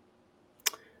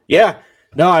 Yeah.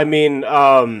 No, I mean,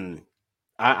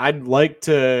 I'd like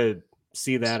to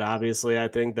see that. Obviously, I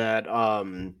think that I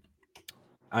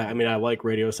mean, I like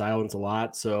Radio Silence a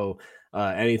lot, so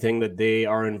anything that they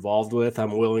are involved with,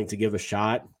 I'm willing to give a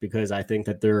shot because I think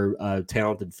that they're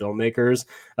talented filmmakers.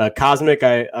 Cosmic,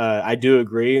 I do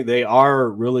agree. They are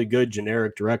really good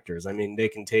generic directors. I mean, they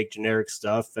can take generic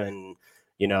stuff and,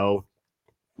 you know,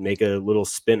 make a little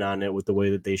spin on it with the way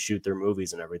that they shoot their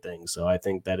movies and everything. So I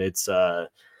think that it's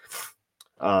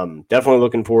definitely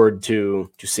looking forward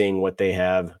to seeing what they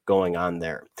have going on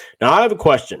there. Now, I have a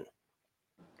question.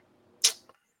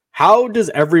 How does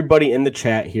everybody in the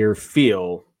chat here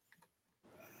feel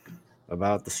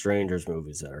about the Strangers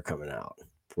movies that are coming out?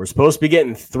 We're supposed to be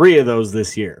getting 3 of those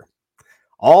this year.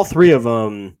 All 3 of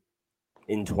them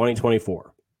in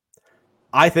 2024.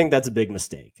 I think that's a big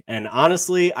mistake. And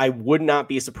honestly, I would not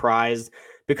be surprised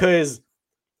because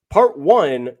part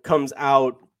 1 comes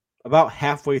out about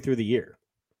halfway through the year.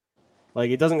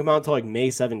 Like, it doesn't come out until like May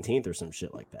 17th or some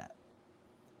shit like that.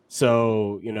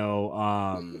 So, you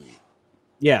know,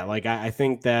 yeah, like I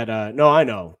think that no, I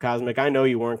know, Cosmic. I know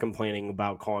you weren't complaining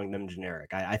about calling them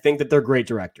generic. I think that they're great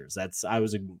directors. I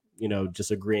was, you know,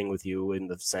 just agreeing with you in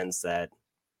the sense that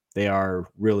they are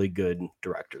really good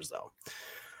directors, though.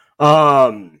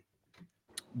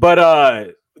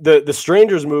 But the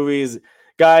Strangers movies,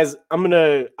 guys,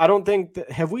 I don't think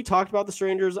have we talked about the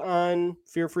Strangers on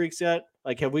Fear Freaks yet?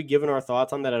 Like, have we given our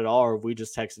thoughts on that at all, or have we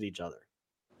just texted each other?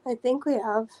 I think we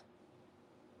have.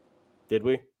 Did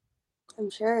we?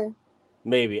 I'm sure.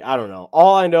 Maybe. I don't know.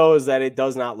 All I know is that it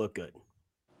does not look good.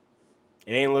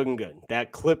 It ain't looking good.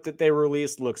 That clip that they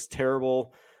released looks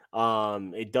terrible.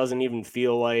 It doesn't even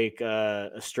feel like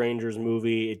a Strangers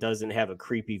movie. It doesn't have a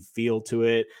creepy feel to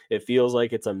it. It feels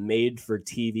like it's a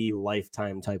made-for-TV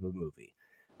Lifetime type of movie.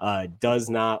 Does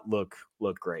not look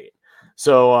great.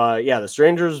 So, yeah, The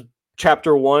Strangers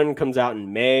Chapter 1 comes out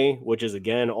in May, which is,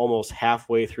 again, almost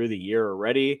halfway through the year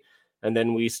already. And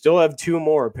then we still have 2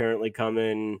 more apparently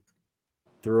coming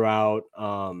throughout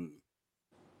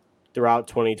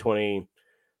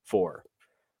 2024.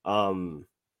 I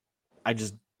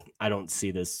don't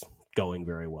see this going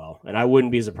very well. And I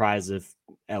wouldn't be surprised if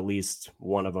at least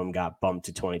one of them got bumped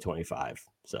to 2025.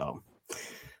 So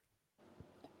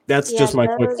that's just my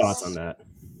quick thoughts on that.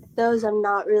 Those I'm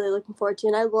not really looking forward to.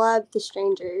 And I love The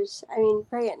Strangers. I mean,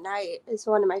 Pray at Night is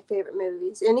one of my favorite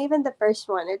movies. And even the first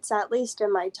one, it's at least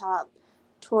in my top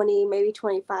 20, maybe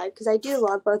 25, because I do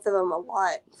love both of them a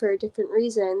lot for different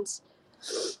reasons.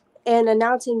 And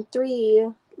announcing 3,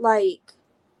 like,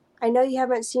 I know you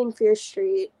haven't seen Fear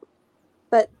Street,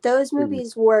 but those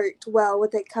movies worked well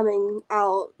with it coming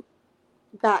out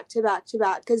back to back to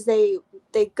back because they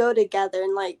go together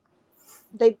and, like,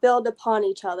 they build upon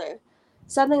each other.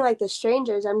 Something like The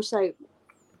Strangers, I'm just like,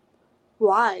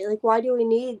 why? Like, why do we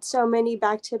need so many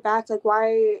back to back? Like,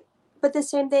 why? But the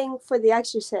same thing for The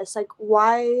Exorcist. Like,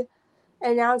 why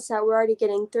announce that we're already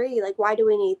getting 3? Like, why do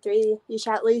we need 3? You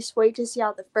should at least wait to see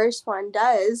how the first one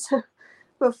does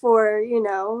before, you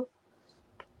know,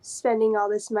 spending all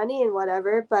this money and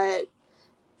whatever. But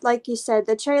like you said,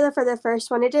 the trailer for the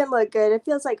first one, it didn't look good. It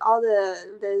feels like all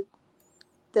the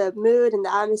mood and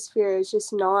the atmosphere is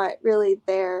just not really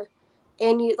there.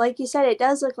 And you, like you said, it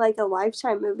does look like a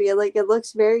Lifetime movie. Like, it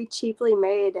looks very cheaply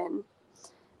made, and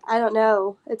I don't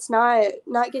know. It's not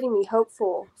getting me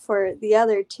hopeful for the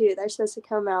other 2 that are supposed to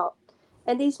come out.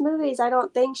 And these movies, I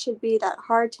don't think should be that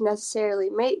hard to necessarily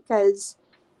make because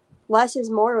less is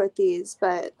more with these.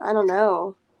 But I don't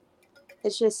know.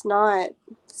 It's just not.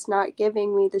 It's not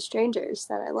giving me the Strangers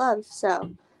that I love.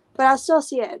 So, but I'll still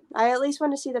see it. I at least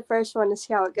want to see the first one to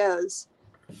see how it goes.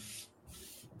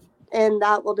 And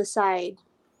that will decide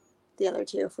the other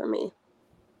 2 for me.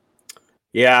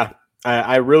 Yeah,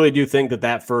 I really do think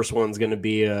that first one's going to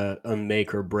be a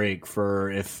make or break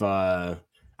for if, I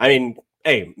mean,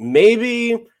 hey,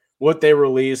 maybe what they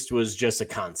released was just a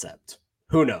concept.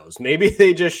 Who knows? Maybe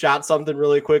they just shot something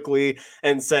really quickly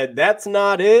and said, that's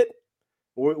not it.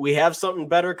 We have something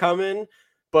better coming,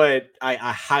 but I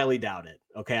highly doubt it.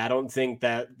 Okay, I don't think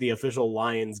that the official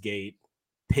Lionsgate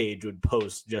page would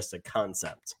post just a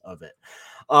concept of it.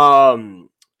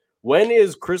 When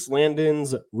is Chris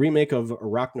Landon's remake of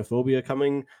Arachnophobia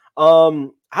coming? I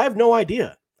have no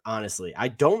idea, honestly.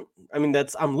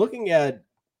 I'm looking at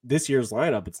this year's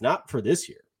lineup. It's not for this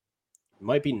year. It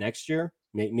might be next year,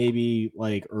 maybe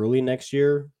like early next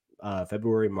year,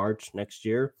 February, March next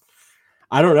year.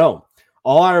 I don't know.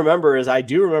 All I remember is I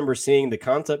do remember seeing the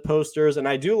concept posters, and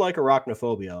I do like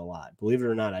Arachnophobia a lot. Believe it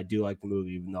or not, I do like the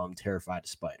movie, even though I'm terrified of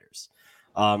spiders.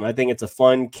 I think it's a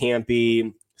fun,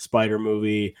 campy spider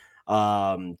movie.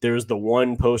 There's the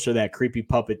one poster, that creepy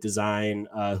puppet design,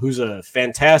 who's a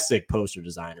fantastic poster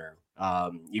designer.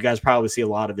 You guys probably see a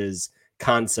lot of his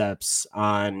concepts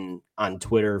on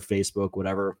Twitter, Facebook,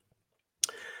 whatever.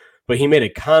 But he made a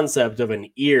concept of an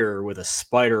ear with a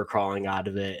spider crawling out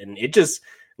of it, and it just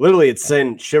literally it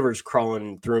sent shivers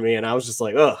crawling through me, and I was just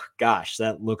like, oh gosh,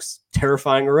 that looks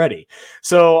terrifying already.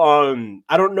 So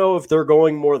I don't know if they're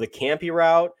going more the campy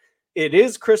route. It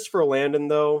is Christopher Landon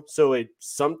though, so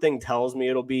something tells me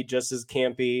it'll be just as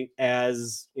campy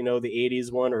as, you know, the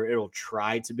 80s one, or it'll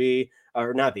try to be,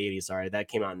 or not the 80s, sorry, that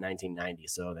came out in 1990,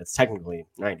 so that's technically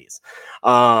 90s.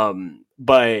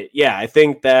 But yeah, I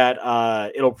think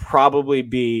that it'll probably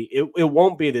be, it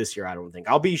won't be this year, I don't think.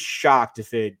 I'll be shocked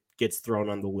if it gets thrown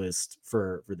on the list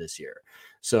for this year.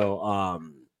 So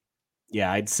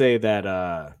yeah, I'd say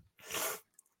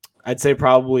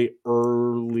probably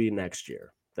early next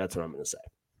year. That's what I'm going to say.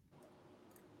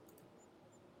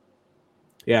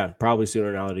 Yeah, probably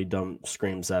sooner now that he dumped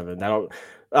Scream 7.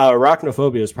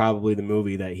 Arachnophobia is probably the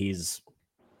movie that he's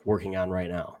working on right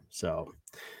now. So,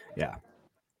 yeah.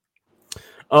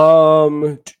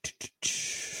 Let's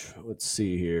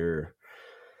see here.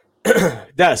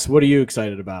 Des, what are you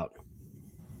excited about?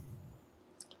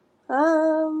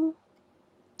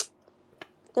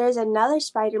 There's another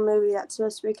spider movie that's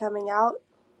supposed to be coming out,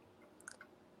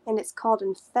 and it's called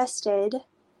Infested,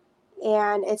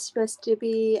 and it's supposed to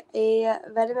be a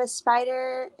venomous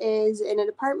spider is in an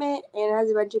apartment and has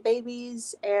a bunch of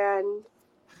babies, and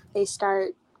they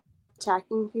start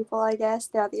attacking people, I guess,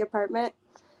 throughout the apartment.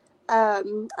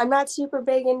 I'm not super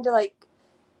big into like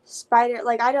spider,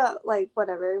 like I don't like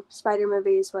whatever spider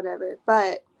movies, whatever,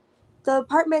 but the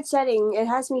apartment setting, it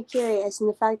has me curious, and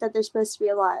the fact that there's supposed to be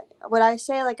a lot. Would I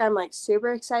say like I'm like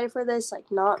super excited for this? Like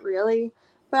not really,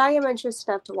 but I am interested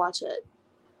enough to watch it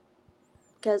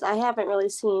because I haven't really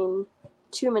seen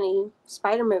too many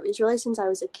spider movies really since I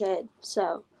was a kid,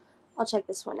 so I'll check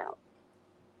this one out.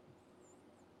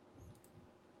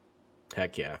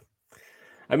 Heck yeah.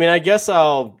 I mean, I guess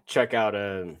I'll check out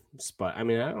I'll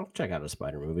check out a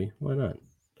spider movie. Why not?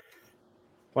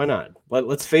 Why not?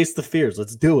 Let's face the fears.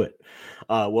 Let's do it.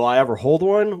 Will I ever hold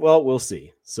one? Well, we'll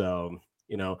see. So,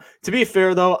 you know, to be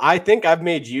fair, though, I think I've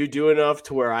made you do enough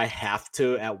to where I have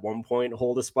to, at one point,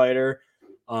 hold a spider.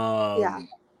 Yeah.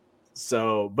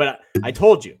 So, but I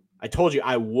told you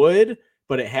I would,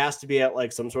 but it has to be at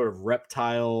like some sort of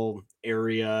reptile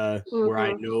area where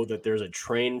I know that there's a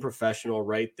trained professional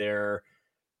right there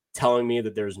telling me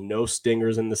that there's no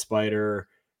stingers in the spider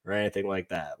or anything like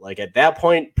that. Like at that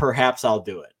point, perhaps I'll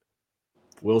do it.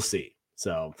 We'll see.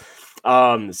 So,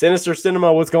 Sinister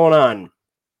Cinema, what's going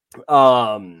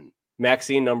on?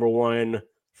 Maxine, number one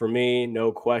for me,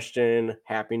 no question.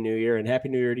 Happy New Year, and Happy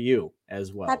New Year to you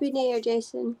as well. Happy New Year,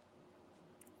 Jason.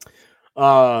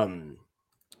 Byron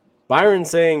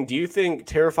saying, do you think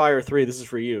Terrifier 3, this is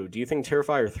for you, do you think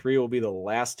Terrifier 3 will be the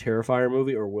last Terrifier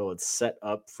movie, or will it set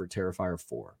up for Terrifier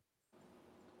 4?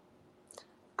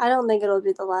 I don't think it'll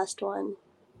be the last one,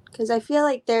 because I feel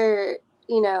like they're,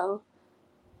 you know,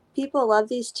 people love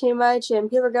these too much, and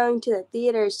people are going to the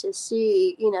theaters to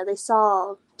see, you know, they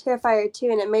saw Terrifier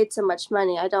 2 and it made so much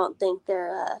money. I don't think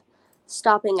they're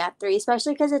stopping at 3,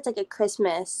 especially because it's like a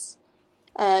Christmas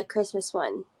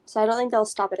one. So I don't think they'll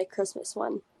stop at a Christmas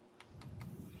one.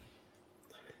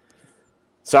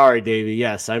 Sorry, Davey.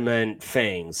 Yes, I meant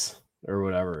fangs or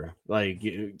whatever. Like,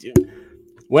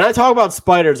 when I talk about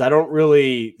spiders, I don't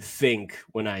really think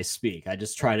when I speak. I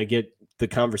just try to get the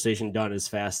conversation done as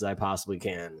fast as I possibly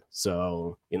can.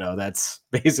 So, you know, that's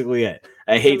basically it.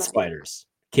 I hate spiders.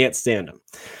 Can't stand them.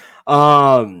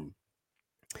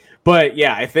 But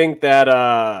yeah, I think that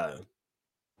I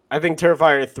think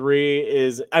Terrifier 3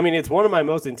 is, I mean, it's one of my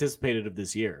most anticipated of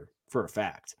this year for a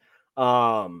fact.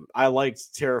 I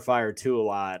liked Terrifier 2 a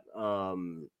lot.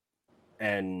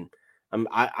 And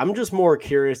I'm just more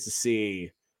curious to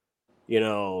see, you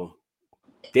know,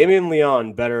 Damien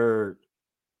Leone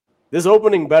this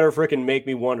opening better freaking make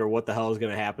me wonder what the hell is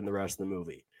going to happen the rest of the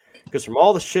movie. Because from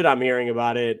all the shit I'm hearing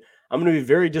about it, I'm going to be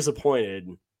very disappointed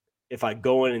if I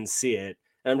go in and see it.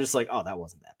 And I'm just like, oh, that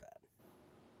wasn't that bad.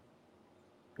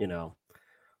 You know,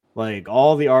 like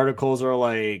all the articles are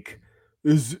like,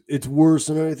 it's worse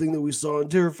than anything that we saw in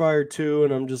Terrifier 2.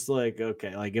 And I'm just like,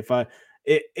 okay, like if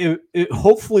it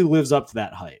hopefully lives up to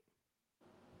that hype.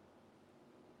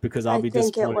 Because I'll be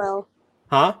disappointed. I think it will.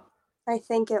 Huh? I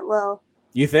think it will.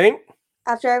 You think?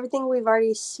 After everything we've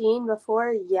already seen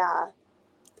before, yeah.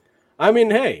 I mean,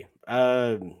 hey,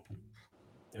 Who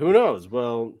knows?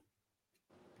 Well,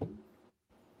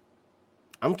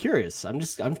 I'm curious.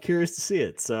 I'm curious to see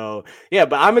it. So yeah,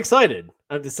 but I'm excited.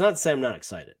 It's not to say I'm not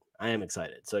excited. I am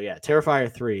excited. So yeah,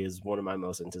 Terrifier 3 is one of my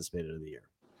most anticipated of the year.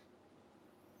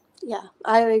 Yeah,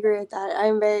 I would agree with that.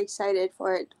 I'm very excited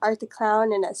for it. Art the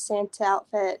Clown in a Santa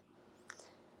outfit.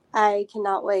 I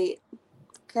cannot wait.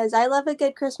 Because I love a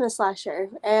good Christmas slasher.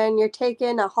 And you're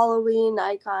taking a Halloween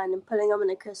icon and putting them in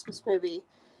a Christmas movie.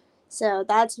 So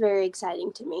that's very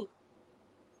exciting to me.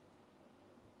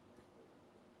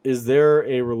 Is there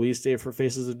a release date for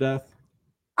Faces of Death?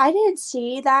 I didn't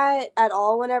see that at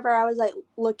all whenever I was like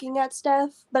looking at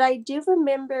stuff, but I do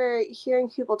remember hearing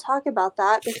people talk about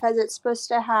that because it's supposed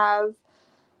to have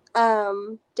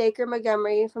Dacre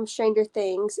Montgomery from Stranger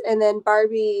Things and then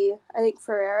Barbie, I think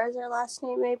Ferreira is her last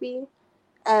name maybe,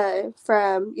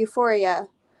 from Euphoria.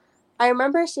 I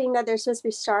remember seeing that they're supposed to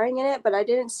be starring in it, but I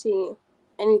didn't see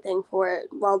anything for it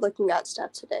while looking at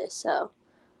stuff today, so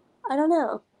I don't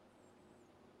know.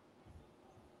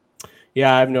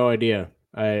 Yeah, I have no idea.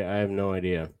 I have no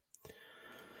idea.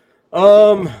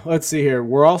 Let's see here.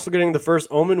 We're also getting the first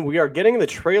Omen. We are getting the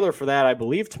trailer for that, I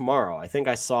believe, tomorrow. I think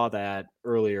I saw that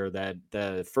earlier that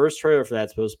the first trailer for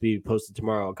that's supposed to be posted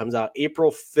tomorrow. It comes out April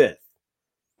 5th.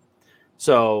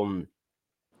 So,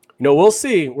 we'll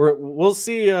see. We'll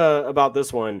see about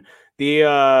this one.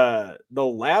 The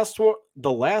last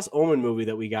Omen movie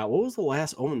that we got. What was the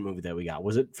last Omen movie that we got?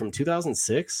 Was it from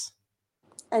 2006?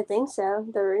 I think so.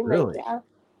 The remake, Really? yeah.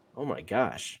 Oh my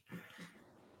gosh.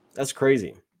 That's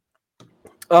crazy.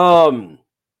 Yeah.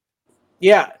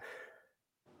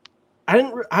 I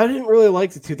didn't really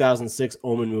like the 2006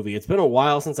 Omen movie. It's been a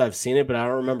while since I've seen it, but I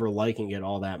don't remember liking it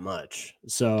all that much.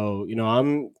 So,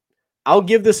 I'll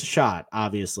give this a shot,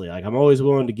 obviously. Like I'm always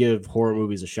willing to give horror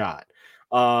movies a shot.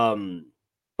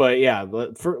 But yeah,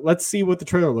 let's see what the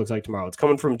trailer looks like tomorrow. It's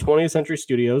coming from 20th Century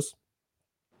Studios.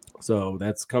 So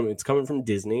it's coming from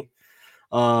Disney.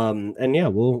 And yeah,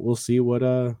 we'll see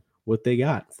what they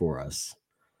got for us.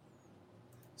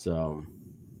 So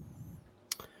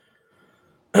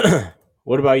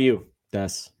what about you,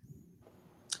 Des?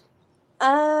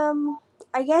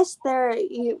 I guess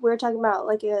we're talking about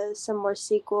like some more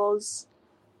sequels.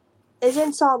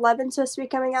 Isn't Saw 11 supposed to be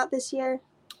coming out this year?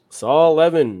 Saw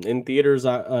 11 in theaters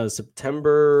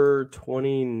September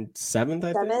 27th,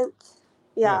 I think. 7th?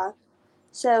 Yeah.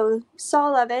 So Saw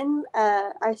 11,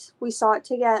 we saw it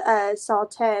together. Saw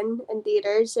 10 in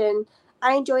theaters, and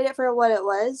I enjoyed it for what it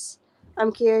was.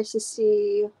 I'm curious to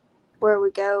see where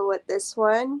we go with this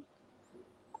one.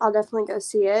 I'll definitely go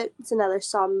see it. It's another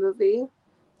Saw movie.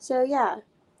 So yeah,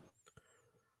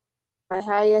 my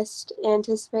highest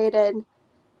anticipated,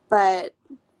 but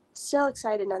still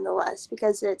excited nonetheless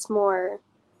because it's more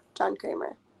John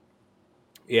Kramer.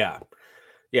 Yeah,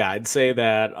 I'd say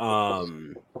that.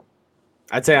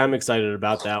 I'd say I'm excited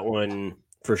about that one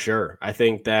for sure. I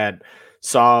think that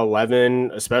Saw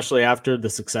 11, especially after the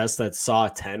success that Saw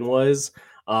 10 was,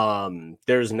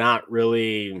 there's not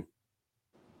really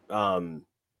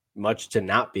much to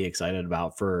not be excited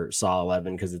about for Saw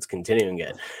 11 because it's continuing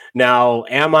it. Now,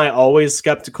 am I always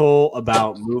skeptical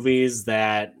about movies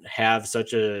that have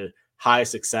such a high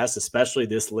success, especially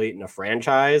this late in a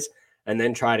franchise, and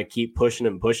then try to keep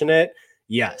pushing it?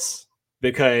 Yes,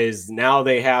 because now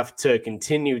they have to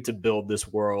continue to build this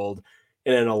world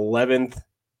in an 11th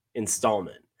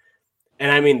installment. And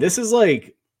I mean, this is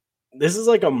like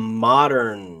a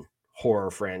modern horror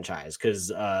franchise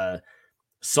because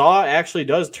Saw actually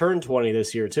does turn 20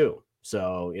 this year too.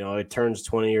 So, it turns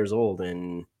 20 years old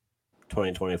in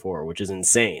 2024, which is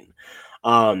insane.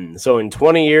 So in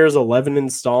 20 years, 11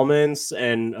 installments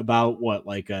and about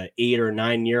like a 8 or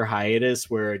 9 year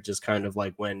hiatus where it just kind of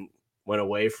like went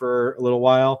away for a little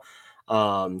while.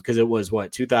 Because it was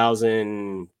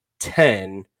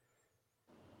 2010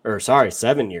 or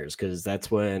 7 years, because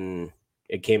that's when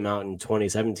it came out in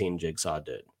 2017. Jigsaw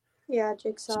did. Yeah,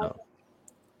 Jigsaw. So,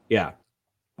 yeah.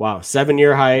 Wow,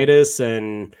 7-year hiatus,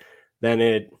 and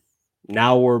then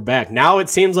now we're back. Now it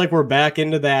seems like we're back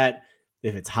into that.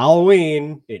 If it's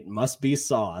Halloween, it must be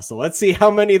Saw. So let's see how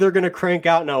many they're going to crank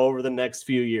out now over the next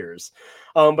few years.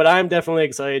 But I'm definitely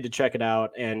excited to check it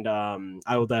out, and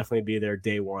I will definitely be there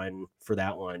day one for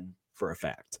that one for a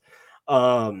fact.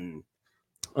 I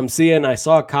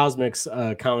saw Cosmic's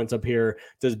comments up here.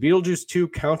 Does Beetlejuice 2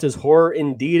 count as horror?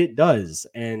 Indeed, it does.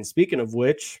 And speaking of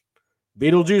which,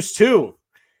 Beetlejuice 2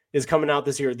 is coming out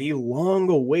this year, the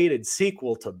long-awaited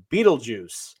sequel to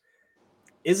Beetlejuice.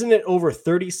 Isn't it over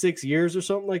 36 years or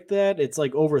something like that? It's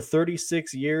like over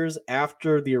 36 years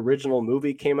after the original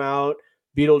movie came out.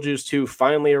 Beetlejuice 2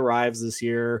 finally arrives this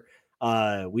year.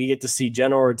 We get to see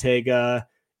Jenna Ortega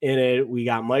in it. We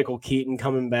got Michael Keaton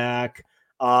coming back.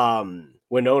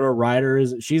 Winona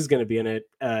Ryder, she's going to be in it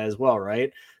as well,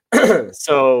 right?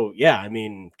 So, yeah, I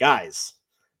mean, guys,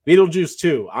 Beetlejuice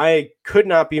 2, I could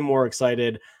not be more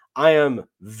excited. I am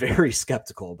very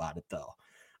skeptical about it, though.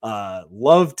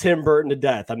 Love Tim Burton to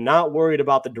death. I'm not worried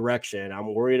about the direction.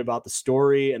 I'm worried about the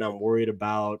story, and I'm worried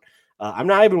about I'm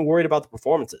not even worried about the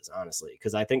performances, honestly,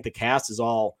 because I think the cast is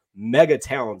all mega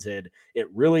talented. It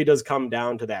really does come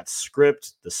down to that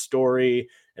script, the story,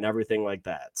 and everything like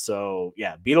that. So,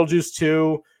 yeah, Beetlejuice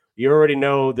 2, you already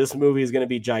know this movie is going to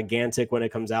be gigantic when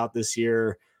it comes out this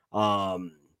year.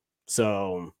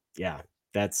 So, yeah,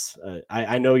 that's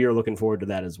I know you're looking forward to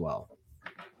that as well.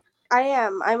 I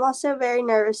am. I'm also very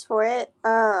nervous for it.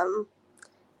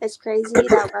 It's crazy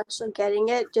that we're actually getting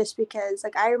it just because,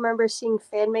 like, I remember seeing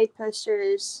fan-made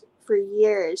posters for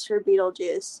years for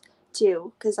Beetlejuice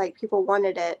too, because, like, people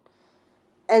wanted it.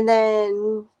 And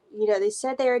then, they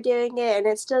said they were doing it, and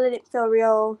it still didn't feel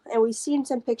real. And we've seen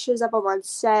some pictures of them on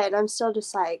set, and I'm still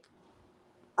just like,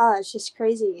 oh, it's just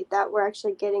crazy that we're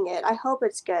actually getting it. I hope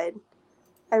it's good.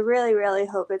 I really, really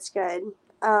hope it's good.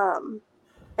 And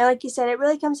like you said, it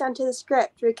really comes down to the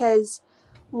script because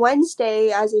Wednesday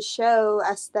as a show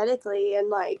aesthetically and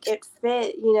like it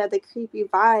fit, the creepy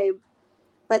vibe,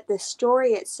 but the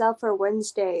story itself for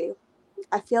Wednesday,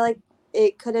 I feel like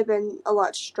it could have been a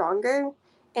lot stronger,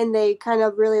 and they kind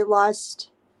of really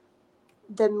lost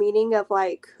the meaning of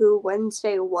like who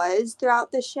Wednesday was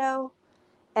throughout the show.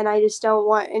 And I just don't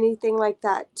want anything like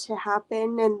that to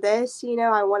happen in this.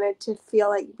 I want it to feel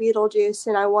like Beetlejuice,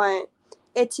 and I want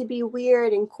it to be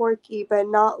weird and quirky, but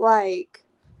not like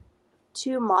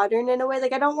too modern in a way.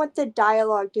 Like, I don't want the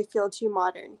dialogue to feel too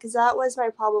modern, because that was my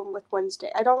problem with Wednesday.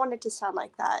 I don't want it to sound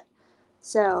like that.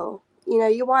 So,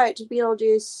 you watch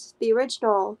Beetlejuice, the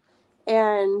original,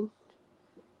 and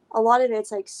a lot of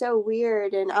it's like so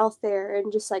weird and out there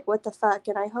and just like, what the fuck?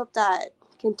 And I hope that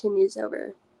continues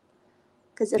over.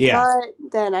 Because if not,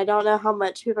 then I don't know how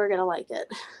much people are going to like it.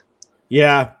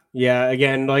 Yeah.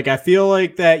 Again, like I feel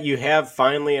like that you have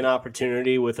finally an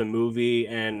opportunity with a movie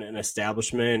and an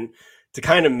establishment to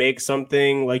kind of make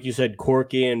something, like you said,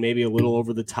 quirky and maybe a little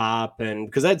over the top. And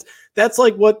because that's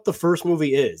like what the first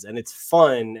movie is. And it's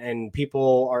fun, and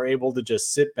people are able to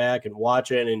just sit back and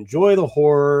watch it and enjoy the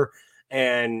horror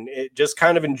and just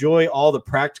kind of enjoy all the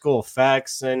practical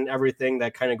effects and everything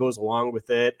that kind of goes along with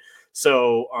it.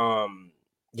 So,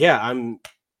 yeah,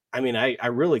 I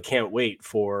really can't wait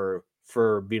for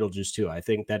Beetlejuice 2. I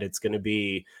think that it's going to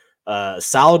be a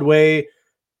solid way,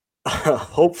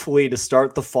 hopefully, to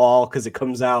start the fall, because it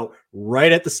comes out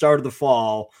right at the start of the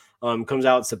fall. Comes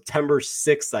out September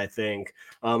 6th, I think,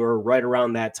 or right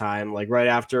around that time, like right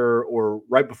after or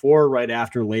right before, right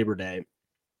after Labor Day.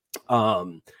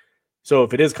 So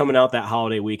if it is coming out that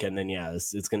holiday weekend, then yeah,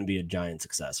 it's going to be a giant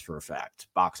success for a fact,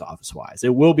 box office wise.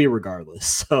 It will be regardless.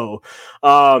 So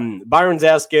Byron's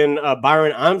asking,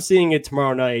 Byron, I'm seeing it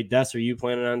tomorrow night. Des, are you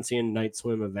planning on seeing Night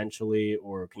Swim eventually,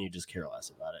 or can you just care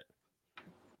less about it?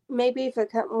 Maybe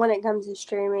when it comes to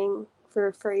streaming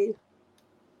for free.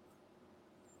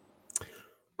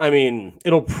 I mean,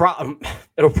 it'll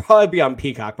probably be on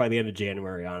Peacock by the end of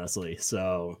January, honestly.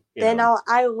 So then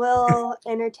I will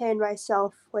entertain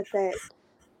myself with it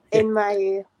in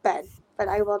my bed, but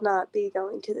I will not be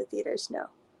going to the theaters. No.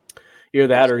 Either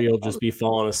that, or you'll just be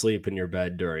falling asleep in your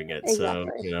bed during it.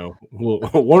 Exactly. So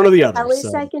one or the other. At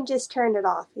least I can just turn it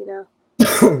off.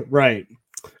 Right.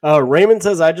 Raymond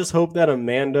says, I just hope that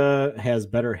Amanda has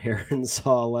better hair in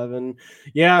Saw 11.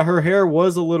 Yeah, her hair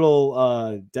was a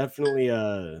little definitely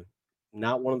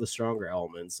not one of the stronger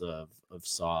elements of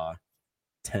Saw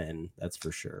 10, that's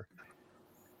for sure.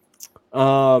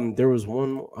 There was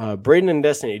one Braden and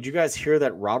Destiny. Did you guys hear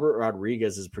that Robert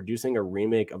Rodriguez is producing a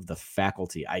remake of The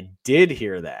Faculty? I did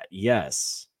hear that.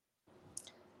 Yes.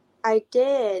 I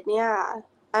did, yeah.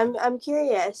 I'm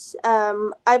curious.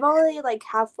 I've only like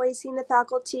halfway seen The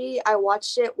Faculty. I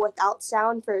watched it without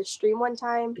sound for a stream one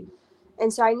time,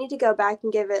 and so I need to go back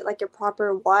and give it like a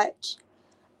proper watch.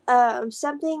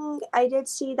 Something I did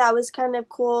see that was kind of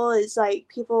cool is like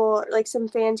people, like some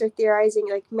fans are theorizing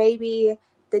like maybe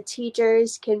the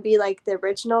teachers can be like the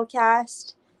original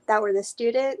cast that were the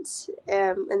students,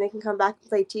 and they can come back and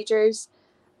play teachers.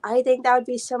 I think that would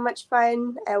be so much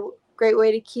fun. A great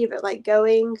way to keep it like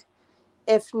going.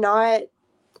 If not,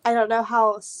 I don't know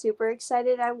how super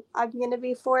excited I'm going to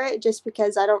be for it, just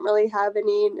because I don't really have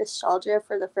any nostalgia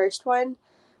for the first one.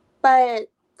 But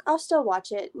I'll still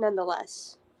watch it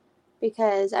nonetheless.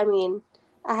 Because, I mean,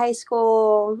 a high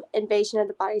school Invasion of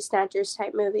the Body Snatchers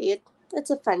type movie,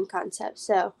 it's a fun concept.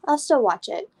 So I'll still watch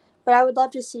it. But I would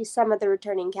love to see some of the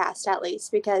returning cast at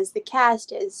least, because the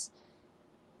cast is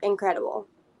incredible.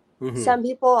 Some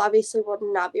people obviously will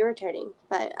not be returning,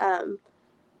 but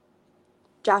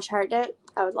Josh Hartnett,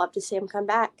 I would love to see him come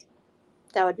back.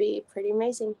 That would be pretty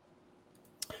amazing.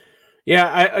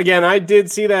 Yeah, I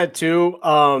did see that too.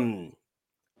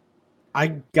 I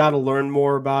got to learn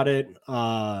more about it.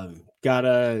 Got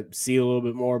to see a little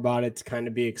bit more about it to kind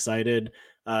of be excited.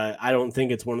 I don't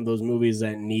think it's one of those movies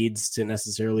that needs to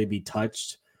necessarily be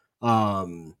touched.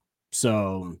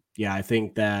 So yeah, I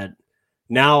think that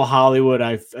now Hollywood,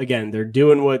 they're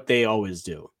doing what they always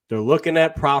do. They're looking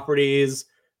at properties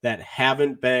that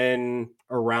haven't been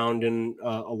around in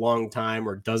a long time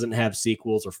or doesn't have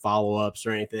sequels or follow-ups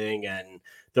or anything. And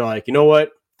they're like, you know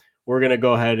what? We're going to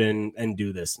go ahead and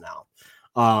do this now.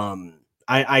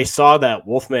 I saw that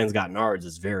Wolfman's Got Nards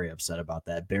is very upset about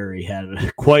that. Barry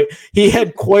had quite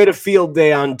a field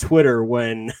day on Twitter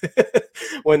when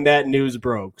when that news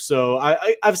broke. So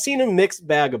I've seen a mixed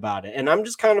bag about it, and I'm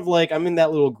just kind of like, I'm in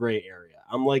that little gray area.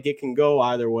 I'm like, it can go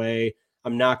either way.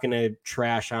 I'm not going to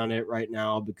trash on it right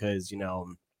now because,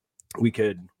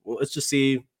 let's just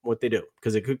see what they do,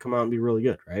 because it could come out and be really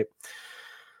good, right?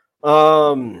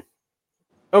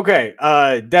 Okay,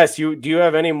 Des, do you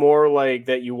have any more like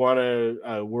that you want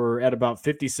to? We're at about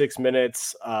 56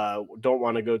 minutes. Don't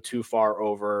want to go too far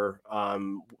over.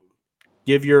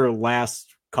 Give your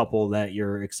last couple that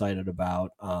you're excited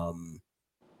about.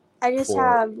 I just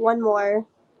have one more,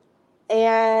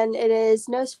 and it is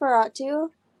Nosferatu,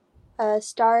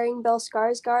 starring Bill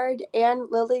Skarsgård and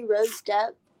Lily Rose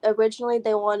Depp. Originally,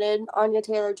 they wanted Anya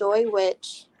Taylor-Joy,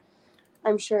 which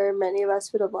I'm sure many of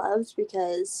us would have loved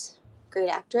because great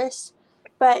actress.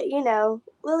 But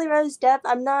Lily Rose Depp,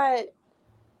 I'm not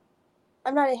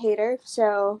a hater,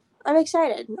 so I'm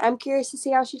excited. I'm curious to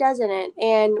see how she does in it.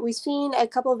 And we've seen a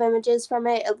couple of images from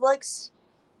it. It looks,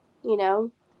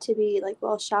 to be like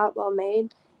well shot, well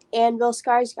made. And Bill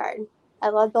Skarsgård. I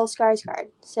love Bill Skarsgård.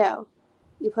 So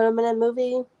you put him in a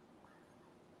movie,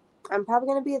 I'm probably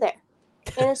going to be there.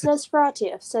 And it's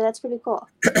Nosferatu, so that's pretty cool.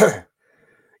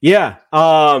 Yeah,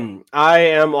 I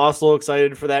am also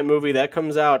excited for that movie. That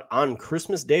comes out on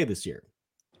Christmas Day this year.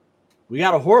 We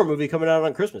got a horror movie coming out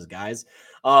on Christmas, guys.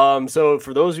 So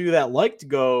for those of you that like to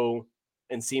go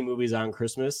and see movies on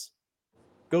Christmas,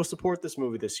 go support this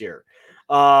movie this year.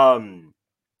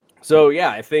 So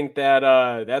yeah, I think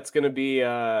that that's going to be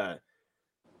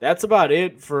that's about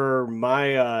it for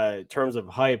my terms of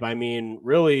hype. I mean,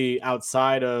 really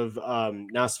outside of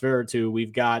Nosferatu,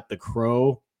 we've got The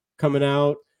Crow coming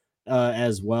out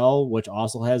as well, which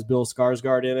also has Bill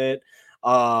Skarsgård in it.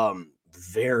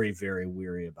 Very, very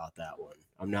weary about that one.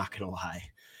 I'm not going to lie,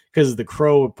 because The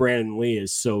Crow with Brandon Lee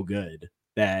is so good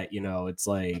that, it's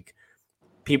like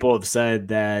people have said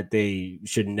that they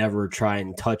should never try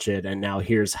and touch it. And now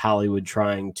here's Hollywood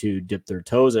trying to dip their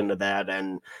toes into that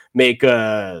and make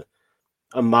a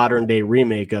modern day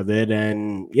remake of it.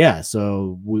 And yeah,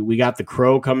 so we got The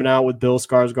Crow coming out with Bill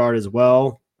Skarsgård as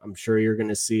well. I'm sure you're going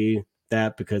to see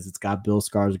that because it's got Bill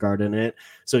Skarsgård in it.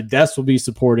 So Des will be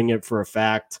supporting it for a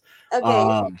fact. Okay,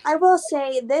 I will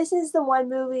say this is the one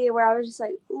movie where I was just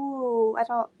like, ooh, I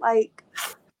don't like,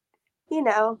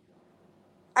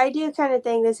 I do kind of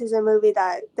think this is a movie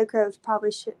that The Crow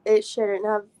probably shouldn't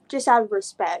have, just out of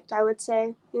respect, I would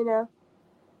say, out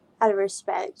of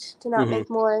respect to not make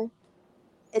more.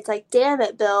 It's like, damn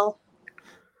it, Bill.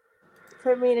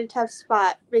 Put me in a tough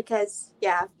spot because,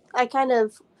 yeah, I kind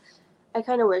of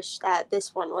wish that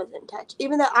this one wasn't touched,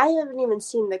 even though I haven't even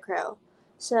seen The Crow.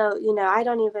 So, I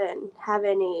don't even have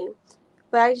any,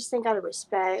 but I just think out of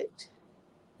respect,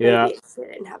 maybe it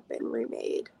shouldn't have been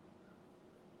remade.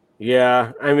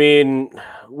 Yeah, I mean,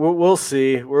 we'll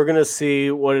see. We're going to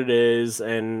see what it is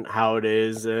and how it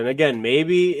is. And again,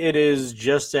 maybe it is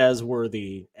just as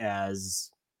worthy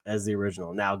as the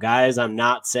original. Now, guys, I'm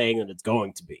not saying that it's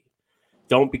going to be.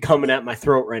 Don't be coming at my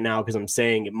throat right now because I'm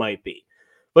saying it might be.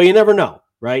 But you never know,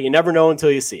 right? You never know until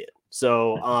you see it.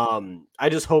 So I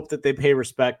just hope that they pay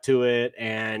respect to it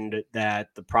and that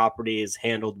the property is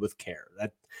handled with care.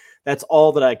 That's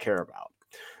all that I care about.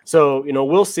 So,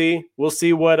 we'll see. We'll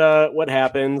see what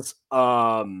happens.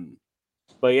 But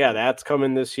yeah, that's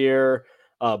coming this year.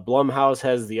 Blumhouse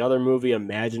has the other movie,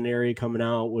 Imaginary, coming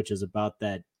out, which is about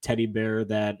that teddy bear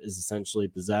that is essentially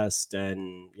possessed.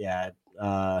 And yeah,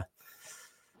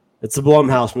 it's a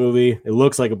Blumhouse movie. It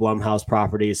looks like a Blumhouse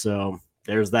property. So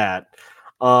there's that.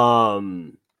 What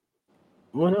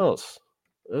else?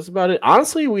 That's about it.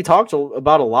 Honestly, we talked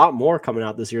about a lot more coming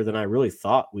out this year than I really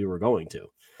thought we were going to.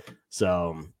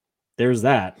 So there's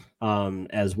that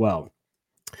as well.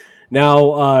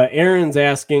 Now, Aaron's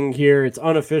asking here, it's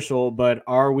unofficial, but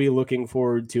are we looking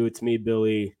forward to It's Me,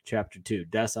 Billy, Chapter 2?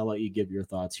 Des, I'll let you give your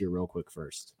thoughts here real quick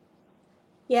first.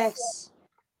 Yes,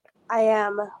 I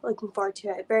am looking forward to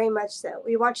it very much so.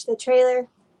 We watched the trailer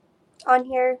on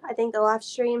here, I think the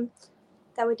last stream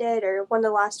that we did, or one of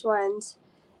the last ones,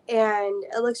 and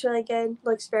it looks really good,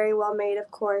 looks very well made,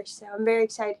 of course, so I'm very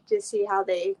excited to see how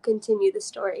they continue the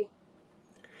story.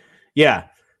 Yeah,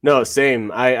 no,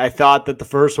 same. I thought that the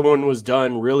first one was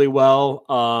done really well.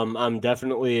 I'm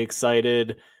definitely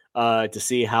excited to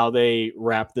see how they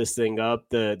wrap this thing up.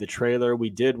 The trailer, we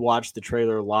did watch the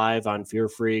trailer live on Fear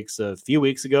Freaks a few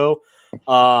weeks ago.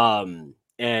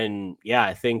 And yeah,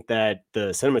 I think that the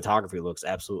cinematography looks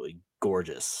absolutely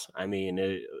gorgeous. I mean,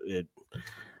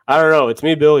 I don't know. It's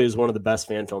Me, Billy is one of the best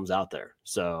fan films out there.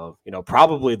 So,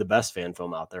 probably the best fan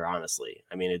film out there, honestly.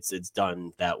 I mean, it's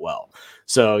done that well.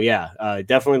 So, yeah,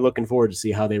 definitely looking forward to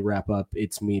see how they wrap up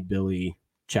It's Me, Billy,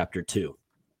 Chapter 2.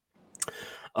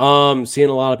 Seeing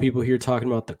a lot of people here talking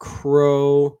about The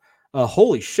Crow.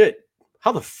 Holy shit.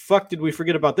 How the fuck did we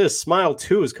forget about this? Smile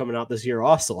 2 is coming out this year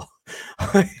also.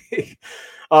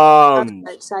 I'm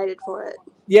excited for it.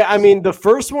 Yeah, I mean, the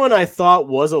first one I thought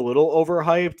was a little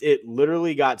overhyped. It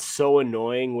literally got so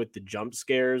annoying with the jump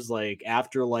scares. Like,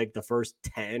 after, the first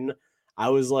 10, I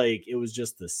was like, it was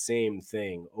just the same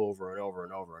thing over and over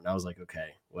and over. And I was like, okay,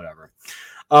 whatever.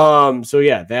 So,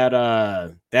 yeah,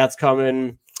 that's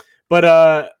coming. But,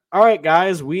 all right,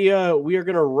 guys, we are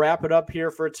going to wrap it up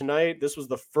here for tonight. This was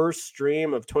the first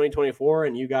stream of 2024,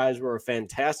 and you guys were a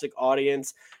fantastic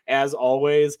audience, as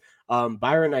always.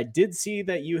 Byron, I did see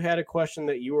that you had a question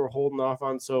that you were holding off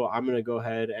on, so I'm going to go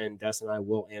ahead and Des and I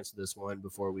will answer this one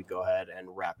before we go ahead and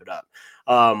wrap it up.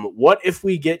 What if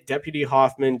we get Deputy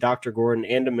Hoffman, Dr. Gordon,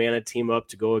 and Amanda team up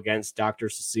to go against Dr.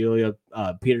 Cecilia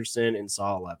Peterson in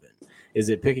Saw 11? Is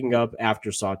it picking up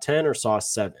after Saw 10 or Saw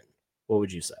 7? What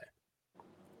would you say?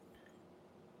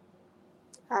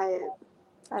 I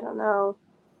don't know.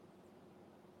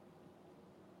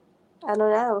 I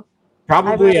don't know.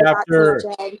 Probably after.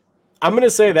 I'm going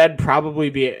to say that'd probably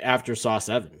be after Saw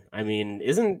 7. I mean,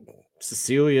 isn't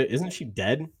she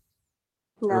dead?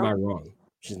 No. Or am I wrong?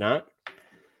 She's not?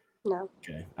 No.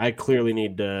 Okay. I clearly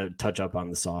need to touch up on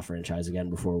the Saw franchise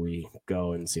again before we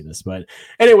go and see this. But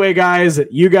anyway, guys,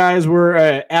 you guys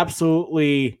were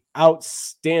absolutely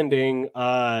outstanding.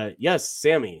 Yes,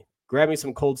 Sammy, grab me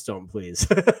some Cold Stone, please.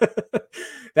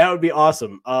 That would be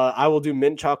awesome. I will do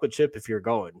mint chocolate chip if you're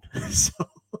going. So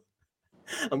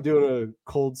I'm doing a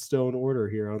Cold Stone order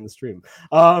here on the stream.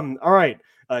 All right.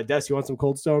 Des, you want some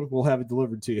Cold Stone? We'll have it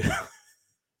delivered to you.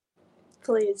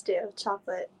 Please do.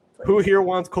 Chocolate. Please. Who here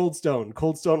wants Cold Stone?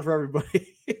 Cold Stone for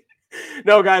everybody.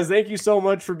 No, guys, thank you so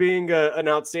much for being an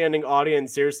outstanding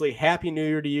audience. Seriously, Happy New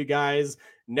Year to you guys.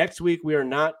 Next week, we are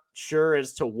not sure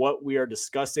as to what we are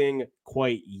discussing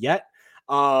quite yet.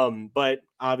 But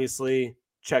obviously,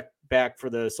 check back for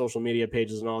the social media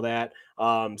pages and all that.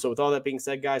 So with all that being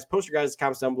said, guys, post your guys'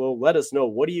 comments down below. Let us know,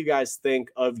 what do you guys think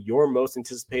of your most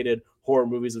anticipated horror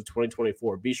movies of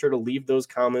 2024? Be sure to leave those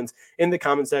comments in the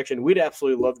comment section. We'd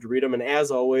absolutely love to read them. And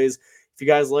as always, if you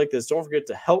guys like this, don't forget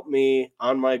to help me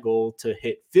on my goal to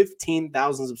hit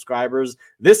 15,000 subscribers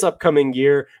this upcoming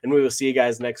year. And we will see you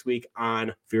guys next week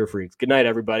on Fear Freaks. Good night,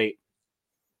 everybody.